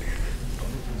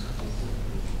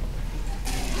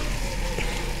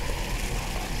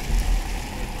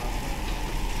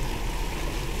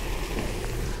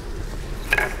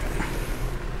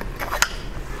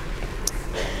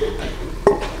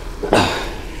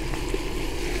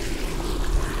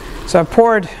 So I've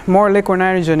poured more liquid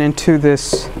nitrogen into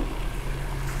this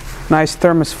nice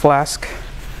thermos flask,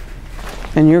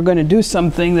 and you're going to do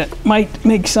something that might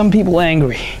make some people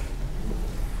angry.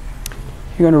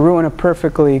 You're going to ruin a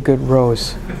perfectly good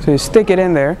rose. So you stick it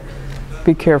in there.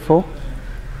 Be careful.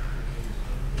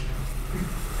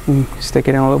 And stick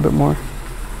it in a little bit more.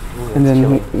 And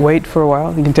then wait for a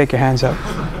while. You can take your hands out.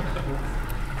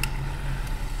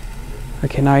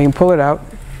 Okay, now you can pull it out,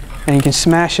 and you can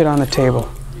smash it on the table.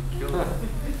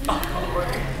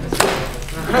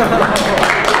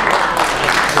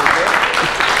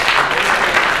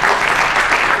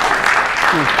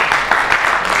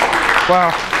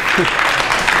 Wow.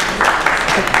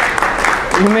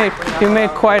 You made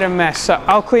quite a mess. So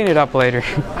I'll clean it up later.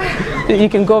 You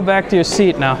can go back to your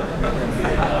seat now.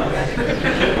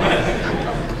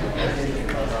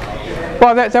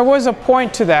 Well, there was a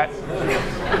point to that.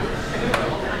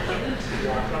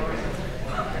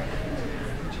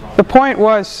 The point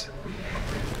was,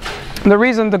 the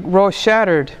reason the rose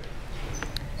shattered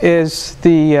is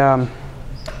the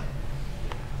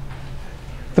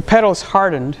petals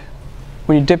hardened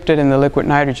when you dipped it in the liquid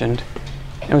nitrogen.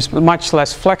 It was much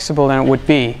less flexible than it would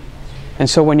be. And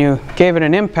so when you gave it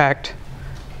an impact,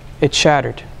 it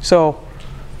shattered. So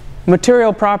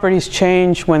material properties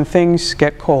change when things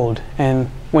get cold. And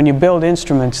when you build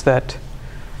instruments that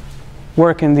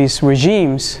work in these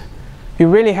regimes, you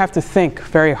really have to think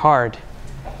very hard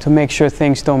to make sure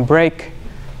things don't break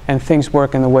and things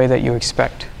work in the way that you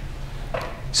expect.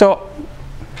 So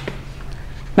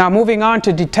now moving on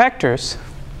to detectors.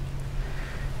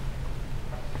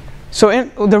 So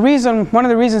one of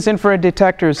the reasons infrared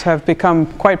detectors have become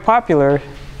quite popular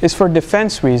is for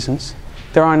defense reasons.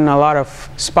 They're on a lot of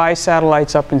spy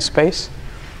satellites up in space.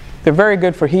 They're very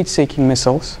good for heat-seeking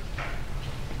missiles.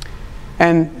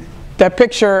 And that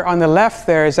picture on the left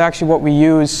there is actually what we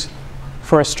use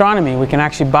for astronomy. We can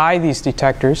actually buy these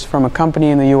detectors from a company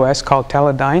in the US called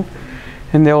Teledyne,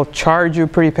 and they'll charge you a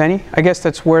pretty penny. I guess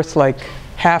that's worth like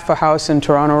half a house in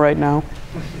Toronto right now.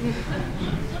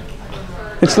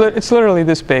 It's literally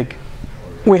this big.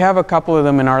 We have a couple of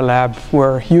them in our lab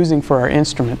we're using for our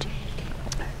instrument.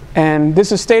 And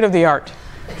this is state of the art,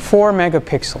 4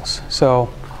 megapixels.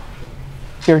 So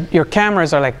your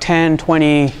cameras are like 10,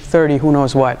 20, 30, who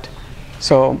knows what.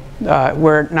 So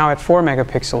we're now at 4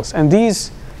 megapixels. And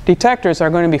these detectors are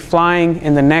going to be flying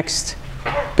in the next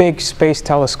big space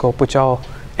telescope, which I'll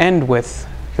end with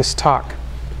this talk.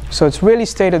 So it's really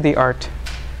state of the art.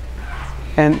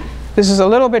 And this is a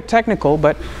little bit technical,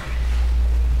 but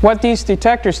what these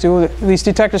detectors do, these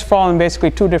detectors fall in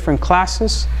basically 2 different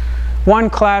classes. One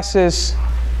class is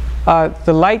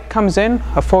the light comes in,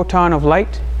 a photon of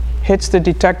light, hits the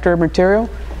detector material,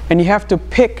 and you have to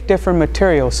pick different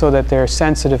materials so that they're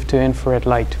sensitive to infrared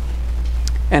light.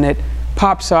 And it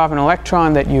pops off an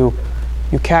electron that you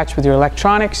catch with your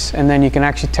electronics, and then you can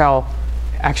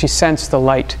actually sense the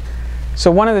light.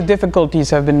 So one of the difficulties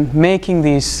have been making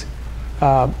these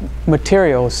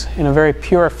materials in a very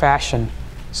pure fashion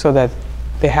so that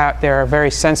they are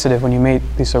very sensitive when you make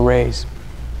these arrays.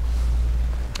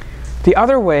 The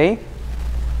other way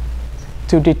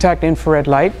to detect infrared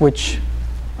light, which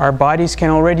our bodies can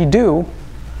already do,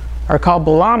 are called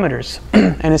bolometers.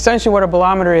 And essentially what a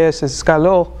bolometer is it's got a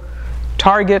little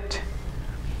target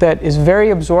that is very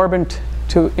absorbent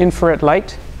to infrared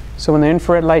light. So when the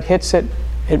infrared light hits it,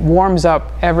 it warms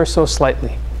up ever so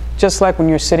slightly. Just like when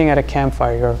you're sitting at a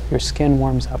campfire, your skin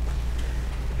warms up.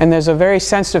 And there's a very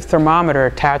sensitive thermometer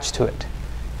attached to it.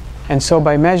 And so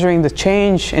by measuring the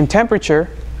change in temperature,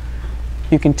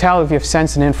 you can tell if you've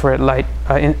sensed an infrared light,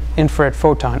 infrared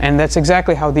photon. And that's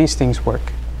exactly how these things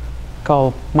work,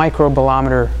 called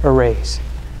microbolometer arrays.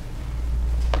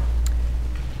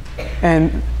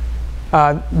 And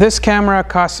this camera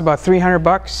costs about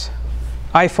 $300.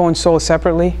 iPhone sold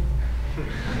separately.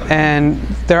 And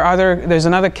there's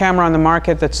another camera on the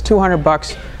market that's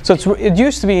 $200. So it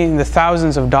used to be in the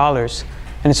thousands of dollars,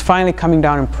 and it's finally coming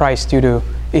down in price due to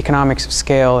economics of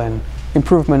scale and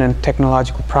improvement in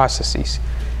technological processes.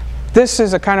 This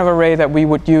is a kind of array that we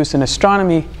would use in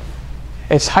astronomy.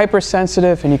 It's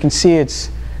hypersensitive, and you can see it's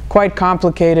quite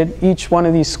complicated. Each one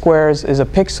of these squares is a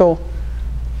pixel,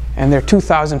 and they're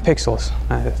 2,000 pixels.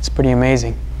 That's pretty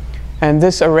amazing. And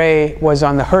this array was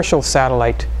on the Herschel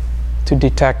satellite to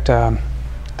detect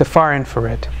the far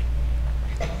infrared.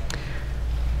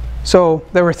 So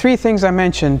there were three things I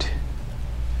mentioned,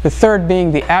 the third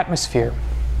being the atmosphere.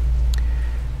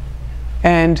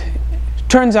 And it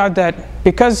turns out that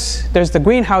because there's the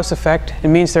greenhouse effect, it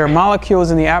means there are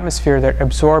molecules in the atmosphere that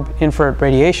absorb infrared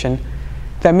radiation.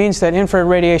 That means that infrared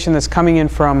radiation that's coming in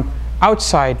from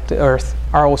outside the Earth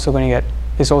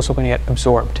is also going to get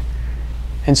absorbed.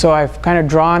 And so I've kind of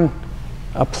drawn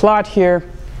a plot here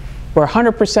where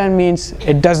 100% means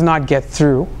it does not get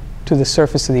through to the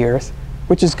surface of the Earth,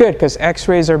 which is good because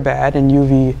X-rays are bad and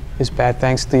UV is bad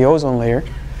thanks to the ozone layer.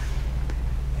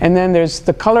 And then there's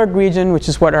the colored region, which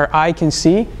is what our eye can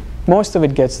see. Most of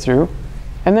it gets through.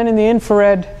 And then in the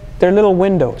infrared, there are little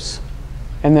windows.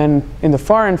 And then in the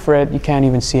far infrared, you can't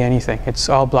even see anything. It's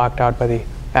all blocked out by the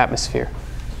atmosphere.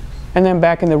 And then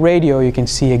back in the radio, you can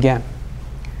see again.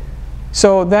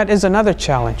 So that is another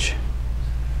challenge.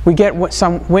 We get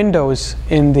some windows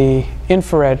in the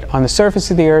infrared on the surface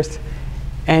of the Earth,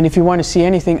 and if you want to see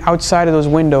anything outside of those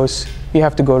windows, you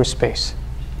have to go to space.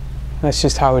 That's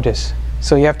just how it is.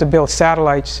 So you have to build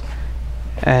satellites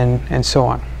and so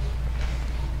on.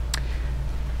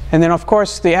 And then, of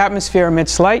course, the atmosphere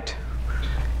emits light,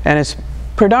 and it's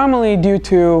predominantly due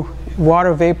to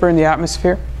water vapor in the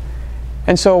atmosphere.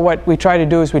 And so what we try to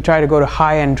do is we try to go to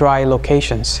high and dry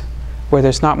locations where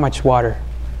there's not much water,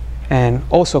 and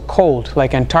also cold,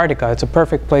 like Antarctica. It's a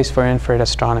perfect place for infrared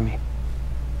astronomy.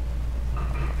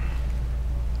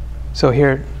 So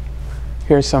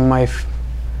here's some of my,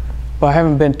 well, I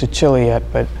haven't been to Chile yet,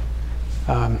 but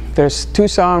there's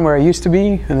Tucson where I used to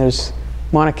be, and there's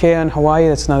Mauna Kea in Hawaii.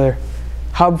 That's another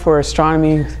hub for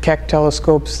astronomy, Keck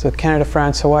telescopes, the Canada,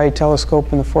 France, Hawaii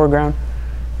telescope in the foreground.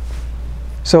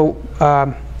 So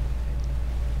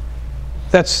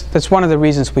that's one of the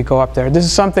reasons we go up there. This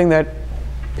is something that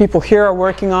people here are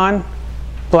working on.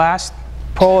 Blast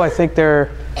Pole, I think they're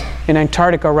in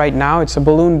Antarctica right now. It's a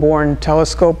balloon-borne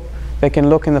telescope that can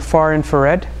look in the far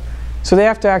infrared. So they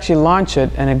have to actually launch it,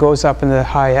 and it goes up in the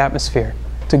high atmosphere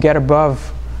to get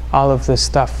above all of this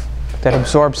stuff that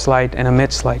absorbs light and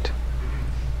emits light.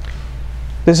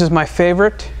 This is my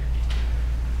favorite.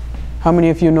 How many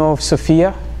of you know of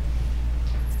Sophia?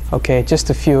 Okay, just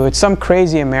a few. It's some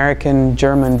crazy American,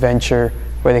 German venture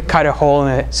where they cut a hole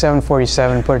in a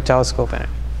 747 and put a telescope in it.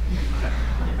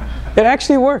 It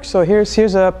actually works. So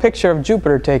here's a picture of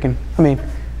Jupiter taken. I mean,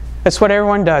 that's what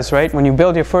everyone does, right? When you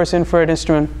build your first infrared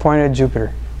instrument, point it at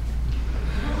Jupiter.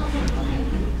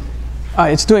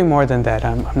 It's doing more than that.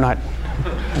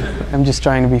 I'm just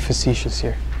trying to be facetious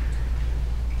here.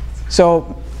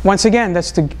 So once again,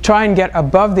 that's to try and get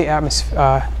above the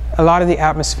atmosphere, a lot of the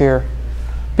atmosphere,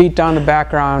 beat down the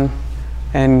background,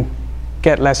 and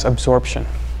get less absorption.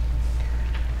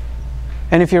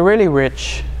 And if you're really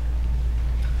rich,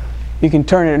 you can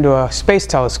turn it into a space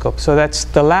telescope. So that's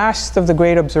the last of the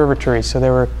great observatories. So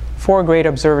there were 4 great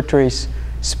observatories.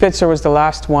 Spitzer was the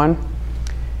last one.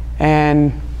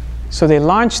 And so they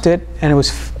launched it, and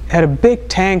it had a big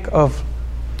tank of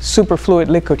superfluid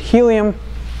liquid helium.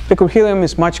 Liquid helium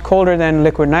is much colder than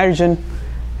liquid nitrogen,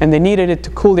 and they needed it to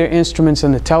cool their instruments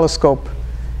and the telescope.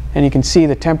 And you can see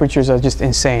the temperatures are just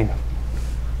insane.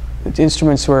 The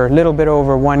instruments were a little bit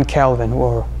over 1 Kelvin,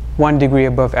 or 1 degree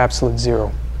above absolute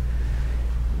zero.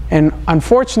 And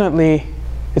unfortunately,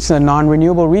 it's a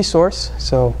non-renewable resource,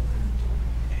 so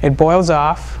it boils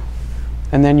off,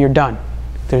 and then you're done.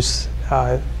 There's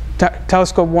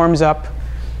telescope warms up,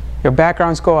 your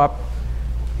backgrounds go up,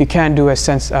 you can't do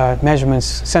sensitive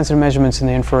measurements in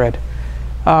the infrared.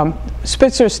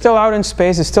 Spitzer is still out in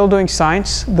space, it's still doing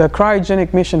science. The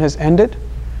cryogenic mission has ended,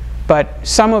 but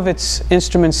some of its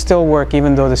instruments still work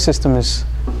even though the system is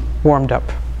warmed up.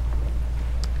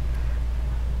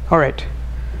 All right.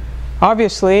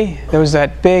 Obviously, there was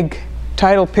that big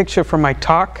title picture for my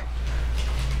talk,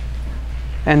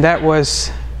 and that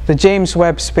was the James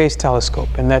Webb Space Telescope,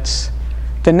 and that's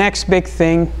the next big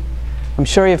thing. I'm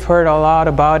sure you've heard a lot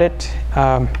about it,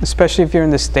 especially if you're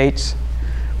in the States.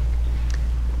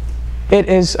 It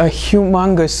is a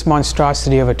humongous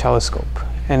monstrosity of a telescope,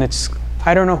 and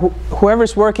I don't know,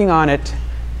 whoever's working on it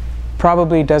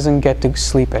probably doesn't get to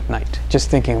sleep at night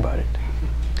just thinking about it.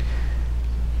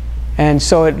 And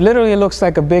so it literally looks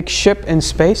like a big ship in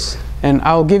space, and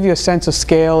I'll give you a sense of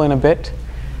scale in a bit.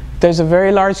 There's a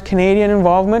very large Canadian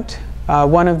involvement.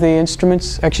 One of the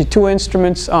instruments, actually 2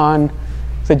 instruments on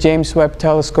the James Webb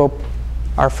Telescope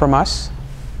are from us.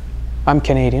 I'm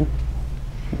Canadian,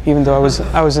 even though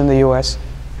I was in the US.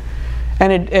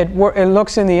 And it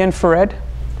looks in the infrared,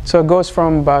 so it goes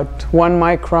from about 1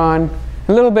 micron,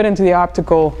 a little bit into the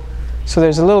optical, so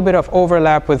there's a little bit of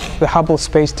overlap with the Hubble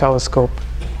Space Telescope,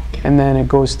 and then it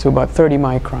goes to about 30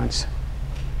 microns.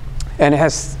 And it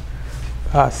has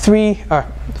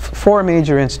 4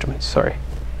 major instruments, sorry.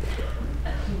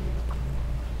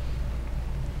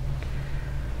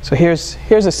 So here's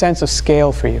a sense of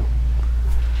scale for you.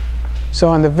 So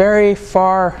on the very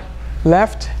far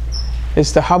left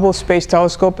is the Hubble Space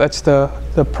Telescope. That's the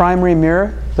primary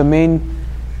mirror, the main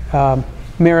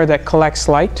mirror that collects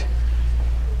light.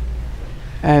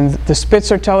 And the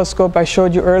Spitzer telescope I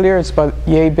showed you earlier, it's about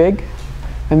yay big.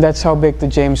 And that's how big the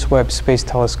James Webb Space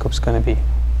Telescope is going to be.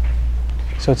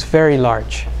 So it's very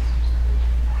large.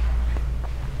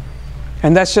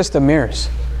 And that's just the mirrors.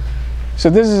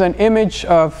 So this is an image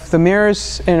of the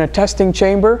mirrors in a testing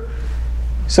chamber.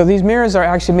 So these mirrors are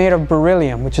actually made of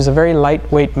beryllium, which is a very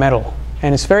lightweight metal.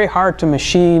 And it's very hard to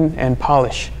machine and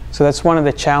polish. So that's one of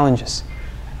the challenges.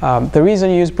 The reason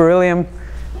you use beryllium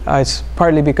is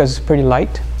partly because it's pretty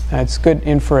light. It's good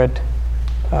infrared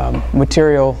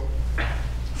material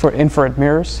for infrared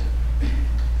mirrors.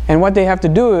 And what they have to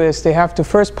do is they have to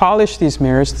first polish these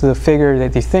mirrors to the figure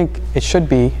that they think it should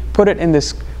be, put it in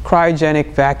this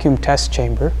cryogenic vacuum test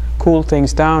chamber, cool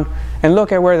things down, and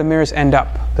look at where the mirrors end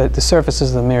up, the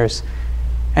surfaces of the mirrors.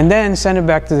 And then send it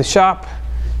back to the shop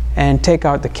and take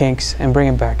out the kinks and bring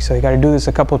it back. So you got to do this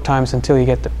a couple of times until you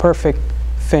get the perfect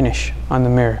finish on the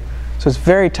mirror. So it's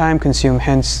very time consuming,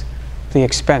 hence the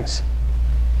expense.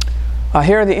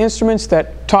 Here are the instruments.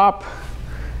 That top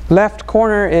left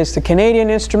corner is the Canadian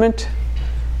instrument,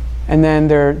 and then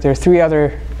there are 3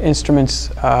 other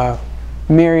instruments.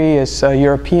 MIRI is a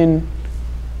European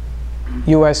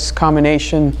US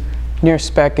combination.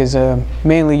 NIRSPEC is a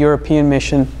mainly European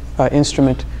mission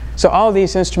instrument. So all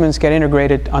these instruments get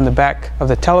integrated on the back of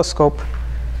the telescope,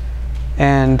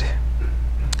 and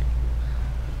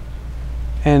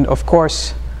of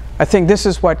course, I think this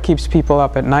is what keeps people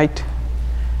up at night,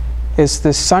 is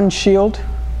the sun shield.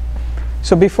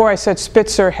 So before I said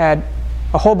Spitzer had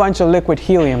a whole bunch of liquid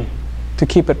helium to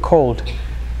keep it cold.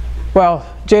 Well,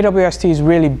 JWST is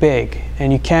really big,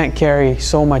 and you can't carry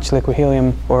so much liquid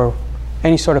helium or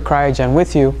any sort of cryogen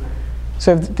with you.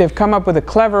 So they've come up with a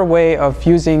clever way of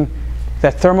using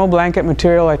that thermal blanket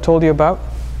material I told you about,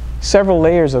 several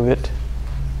layers of it,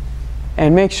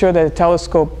 and make sure that the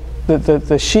telescope,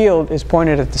 the shield is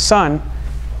pointed at the sun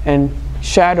and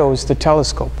shadows the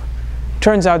telescope.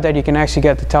 Turns out that you can actually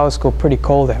get the telescope pretty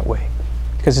cold that way,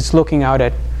 because it's looking out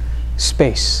at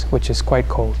space, which is quite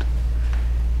cold.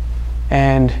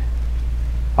 And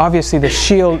obviously the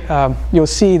shield, you'll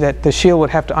see that the shield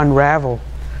would have to unravel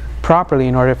properly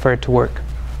in order for it to work.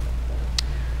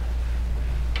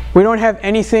 We don't have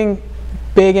anything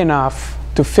big enough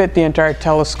to fit the entire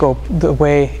telescope the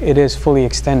way it is fully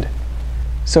extended.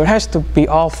 So it has to be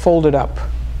all folded up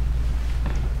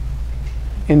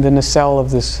in the nacelle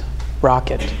of this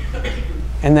rocket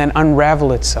and then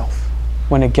unravel itself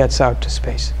when it gets out to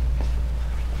space.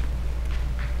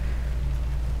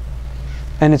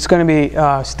 And it's going to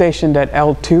be stationed at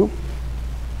L2,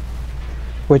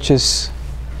 which is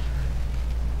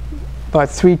about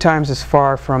 3 times as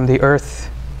far from the Earth.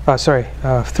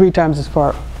 3 times as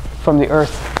far from the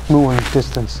Earth-Moon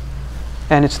distance.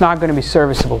 And it's not going to be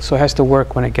serviceable, so it has to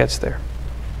work when it gets there.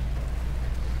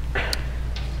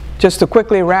 Just to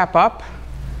quickly wrap up,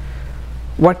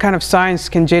 what kind of science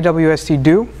can JWST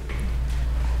do?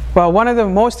 Well, one of the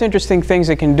most interesting things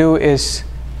it can do is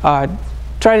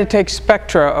try to take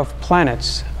spectra of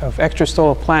planets, of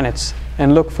extrasolar planets,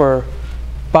 and look for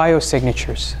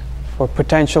biosignatures, for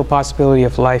potential possibility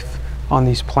of life on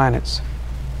these planets.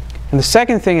 And the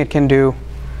second thing it can do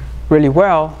really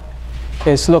well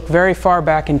is look very far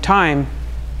back in time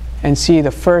and see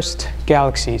the first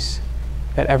galaxies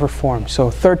that ever formed. So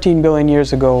 13 billion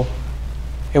years ago,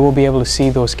 it will be able to see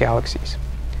those galaxies.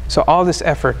 So all this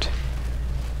effort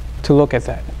to look at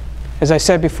that. As I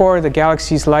said before, the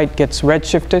galaxy's light gets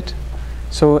redshifted.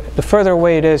 So the further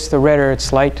away it is, the redder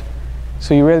its light.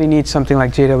 So you really need something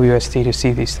like JWST to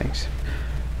see these things.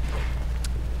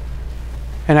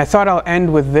 And I thought I'll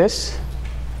end with this.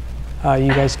 You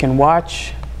guys can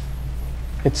watch.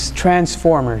 It's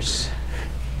Transformers.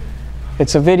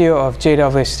 It's a video of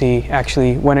JWST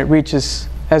actually when it reaches,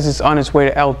 as it's on its way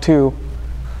to L2,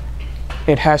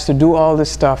 it has to do all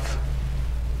this stuff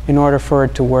in order for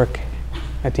it to work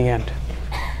at the end.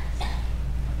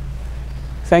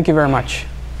 Thank you very much.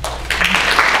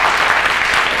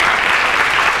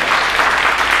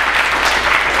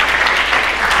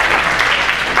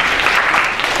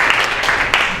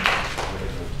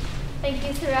 Thank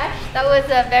you, Suresh. That was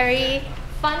a very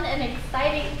fun and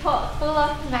exciting talk, full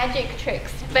of magic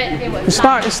tricks, but it was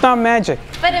science. It's not magic.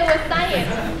 But it was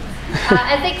science.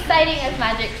 As exciting as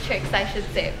magic tricks, I should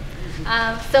say.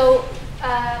 So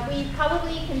we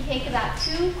probably can take about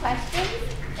 2 questions,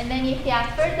 and then if you have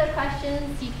further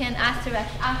questions, you can ask Suresh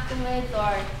afterwards,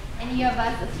 or any of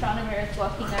us astronomers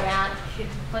walking around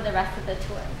for the rest of the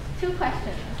tour. 2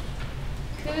 questions.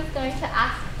 Who's going to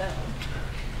ask them?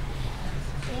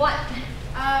 What?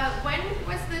 When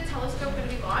was the telescope going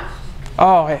to be launched?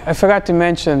 Oh, I forgot to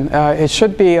mention, it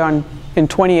should be in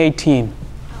 2018.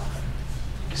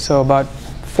 So about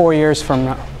 4 years from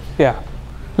now. Yeah, a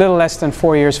little less than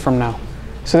 4 years from now.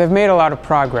 So they've made a lot of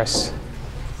progress.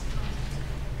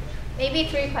 Maybe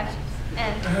 3 questions.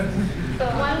 And so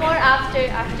one more after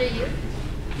you.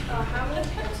 How many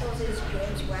pixels is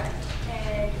James Webb,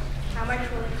 and how much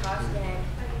will it cost,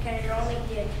 and can it only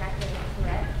be attacked in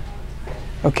infrared?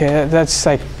 Okay, that's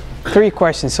like 3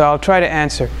 questions, so I'll try to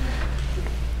answer.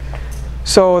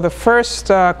 So the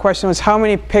first question was how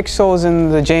many pixels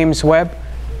in the James Webb?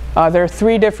 There are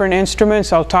 3 different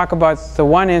instruments. I'll talk about the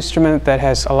one instrument that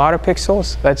has a lot of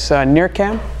pixels. That's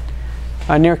NIRCam.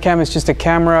 NIRCam is just a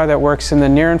camera that works in the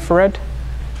near infrared.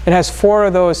 It has 4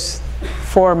 of those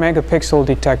 4 megapixel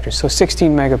detectors, so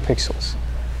 16 megapixels.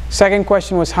 Second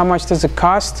question was how much does it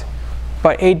cost?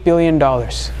 About $8 billion.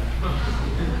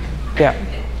 Yeah.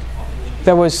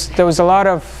 There was a lot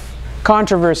of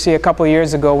controversy a couple of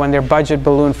years ago when their budget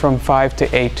ballooned from 5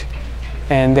 to 8.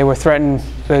 And they were threatened,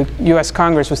 the US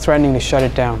Congress was threatening to shut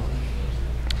it down.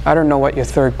 I don't know what your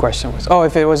third question was. Oh,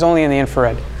 if it was only in the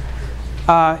infrared.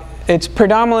 It's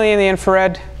predominantly in the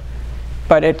infrared,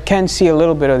 but it can see a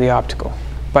little bit of the optical.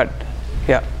 But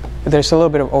yeah, there's a little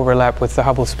bit of overlap with the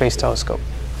Hubble Space Telescope.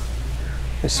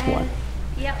 This one.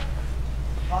 Yep.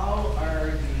 How are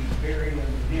the barium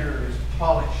mirrors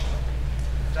polished?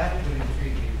 That would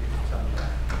intrigue me if you tell me that.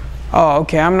 Oh,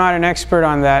 okay. I'm not an expert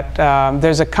on that.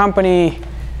 There's a company,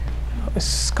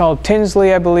 it's called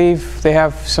Tinsley, I believe. They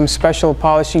have some special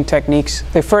polishing techniques.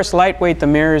 They first lightweight the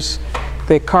mirrors.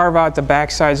 They carve out the back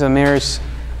sides of the mirrors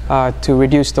to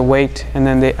reduce the weight, and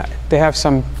then they have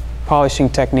some polishing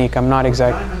technique. I'm not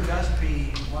exactly. Diamond dust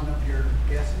be one of your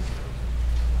guesses?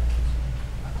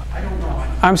 I don't know.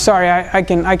 I'm sorry. I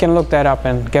can look that up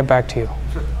and get back to you.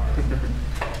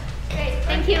 Great.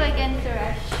 Thank you again,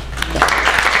 Suresh.